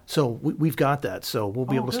 Yeah. So we've got that. So we'll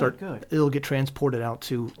be able to start. Good. It'll get transported out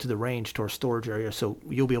to the range, to our storage area. So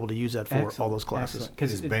you'll be able to use that for all those classes.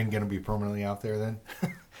 Is Ben going to be permanently out there then?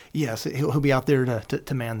 Yes, he'll be out there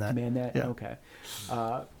to man that. To man that? Yeah. Okay.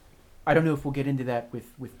 I don't know if we'll get into that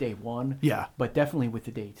with day one. Yeah. But definitely with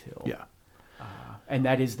the day two. Yeah. And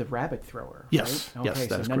that is the rabbit thrower. Yes. Right? Yes, okay,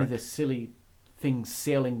 that so is none correct. of this silly things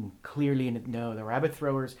sailing clearly in it. No, the rabbit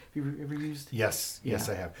throwers. Have you ever used? Yes,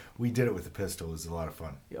 I have. We did it with the pistol. It was a lot of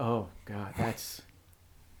fun. Oh God, that's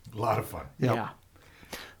a lot of fun. Yep. Yeah.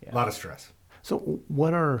 A lot of stress. So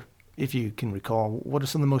what are, if you can recall, what are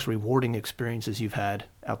some of the most rewarding experiences you've had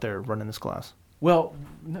out there running this class? Well,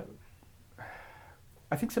 no,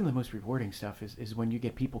 I think some of the most rewarding stuff is when you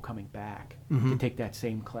get people coming back to take that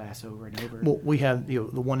same class over and over. Well, we have the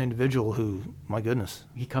one individual who, my goodness,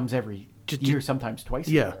 he comes every year, sometimes twice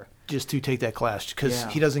a year. Just to take that class because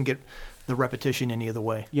he doesn't get the repetition any other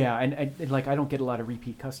way. Yeah, and like I don't get a lot of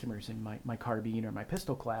repeat customers in my carbine or my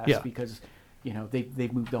pistol class because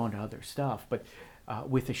they've moved on to other stuff. But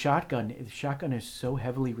with the shotgun is so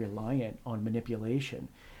heavily reliant on manipulation,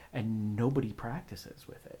 and nobody practices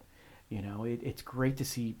with it. You know, it's great to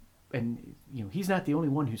see, and he's not the only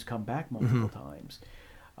one who's come back multiple times.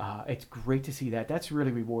 It's great to see that. That's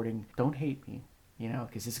really rewarding. Don't hate me,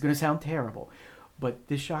 because it's going to sound terrible, but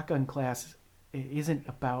this shotgun class isn't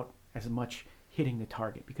about as much hitting the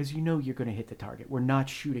target, because you're going to hit the target. We're not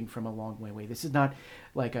shooting from a long way away. This is not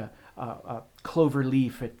like a clover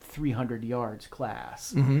leaf at 300 yards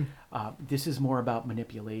class. This is more about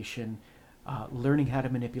manipulation. Learning how to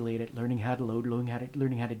manipulate it, learning how to load,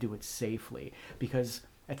 learning how to do it safely. Because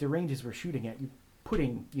at the ranges we're shooting at, you're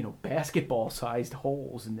putting basketball-sized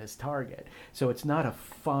holes in this target. So it's not a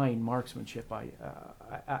fine marksmanship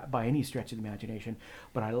by any stretch of the imagination.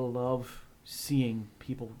 But I love seeing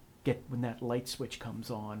people get when that light switch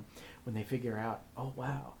comes on, when they figure out, oh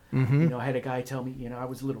wow. I had a guy tell me, I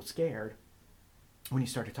was a little scared when you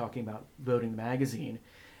started talking about loading the magazine,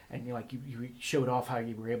 and you showed off how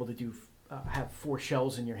you were able to do. Have 4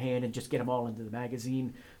 shells in your hand and just get them all into the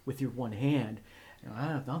magazine with your one hand.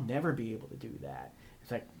 I'll never be able to do that.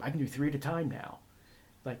 It's like, I can do 3 at a time now.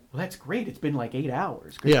 Like, well, that's great. It's been like 8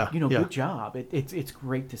 hours. Great. Good job. It's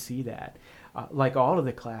great to see that. Like all of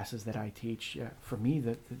the classes that I teach, for me,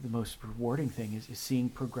 the most rewarding thing is seeing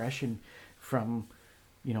progression from,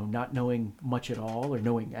 not knowing much at all or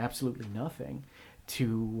knowing absolutely nothing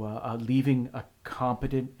to leaving a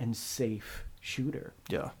competent and safe shooter.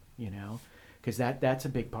 Yeah. Because that's a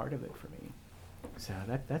big part of it for me. So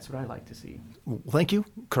that's what I like to see. Well, thank you,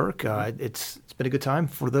 Kirk. It's been a good time.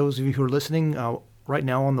 For those of you who are listening, right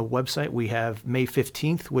now on the website we have May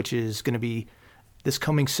 15th, which is going to be this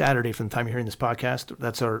coming Saturday from the time you're hearing this podcast.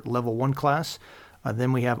 That's our level 1 class.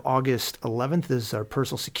 Then we have August 11th is our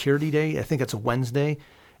personal security day. I think that's a Wednesday.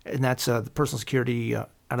 And that's the personal security out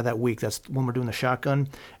of that week. That's when we're doing the shotgun.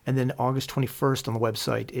 And then August 21st on the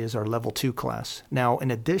website is our level 2 class. Now, in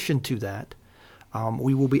addition to that,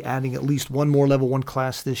 we will be adding at least one more level 1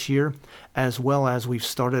 class this year, as well as we've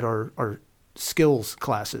started our skills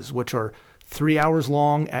classes, which are 3 hours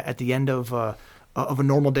long at the end of a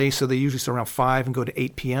normal day. So they usually start around 5 and go to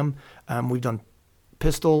 8 p.m. We've done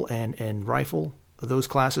pistol and rifle. Those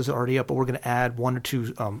classes are already up, but we're going to add 1 or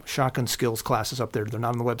 2 shotgun skills classes up there. They're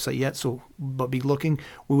not on the website yet, but be looking.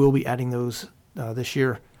 We will be adding those this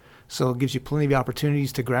year. So it gives you plenty of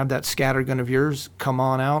opportunities to grab that scatter gun of yours, come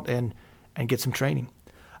on out, and get some training.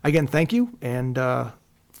 Again, thank you. And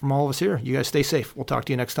from all of us here, you guys stay safe. We'll talk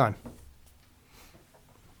to you next time.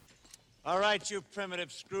 All right, you primitive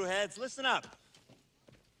screwheads, listen up.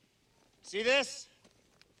 See this?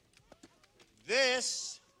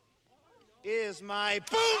 This is my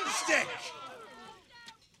boomstick.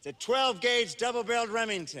 It's a 12-gauge double-barreled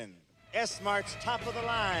Remington. S-Mart's top of the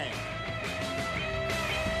line.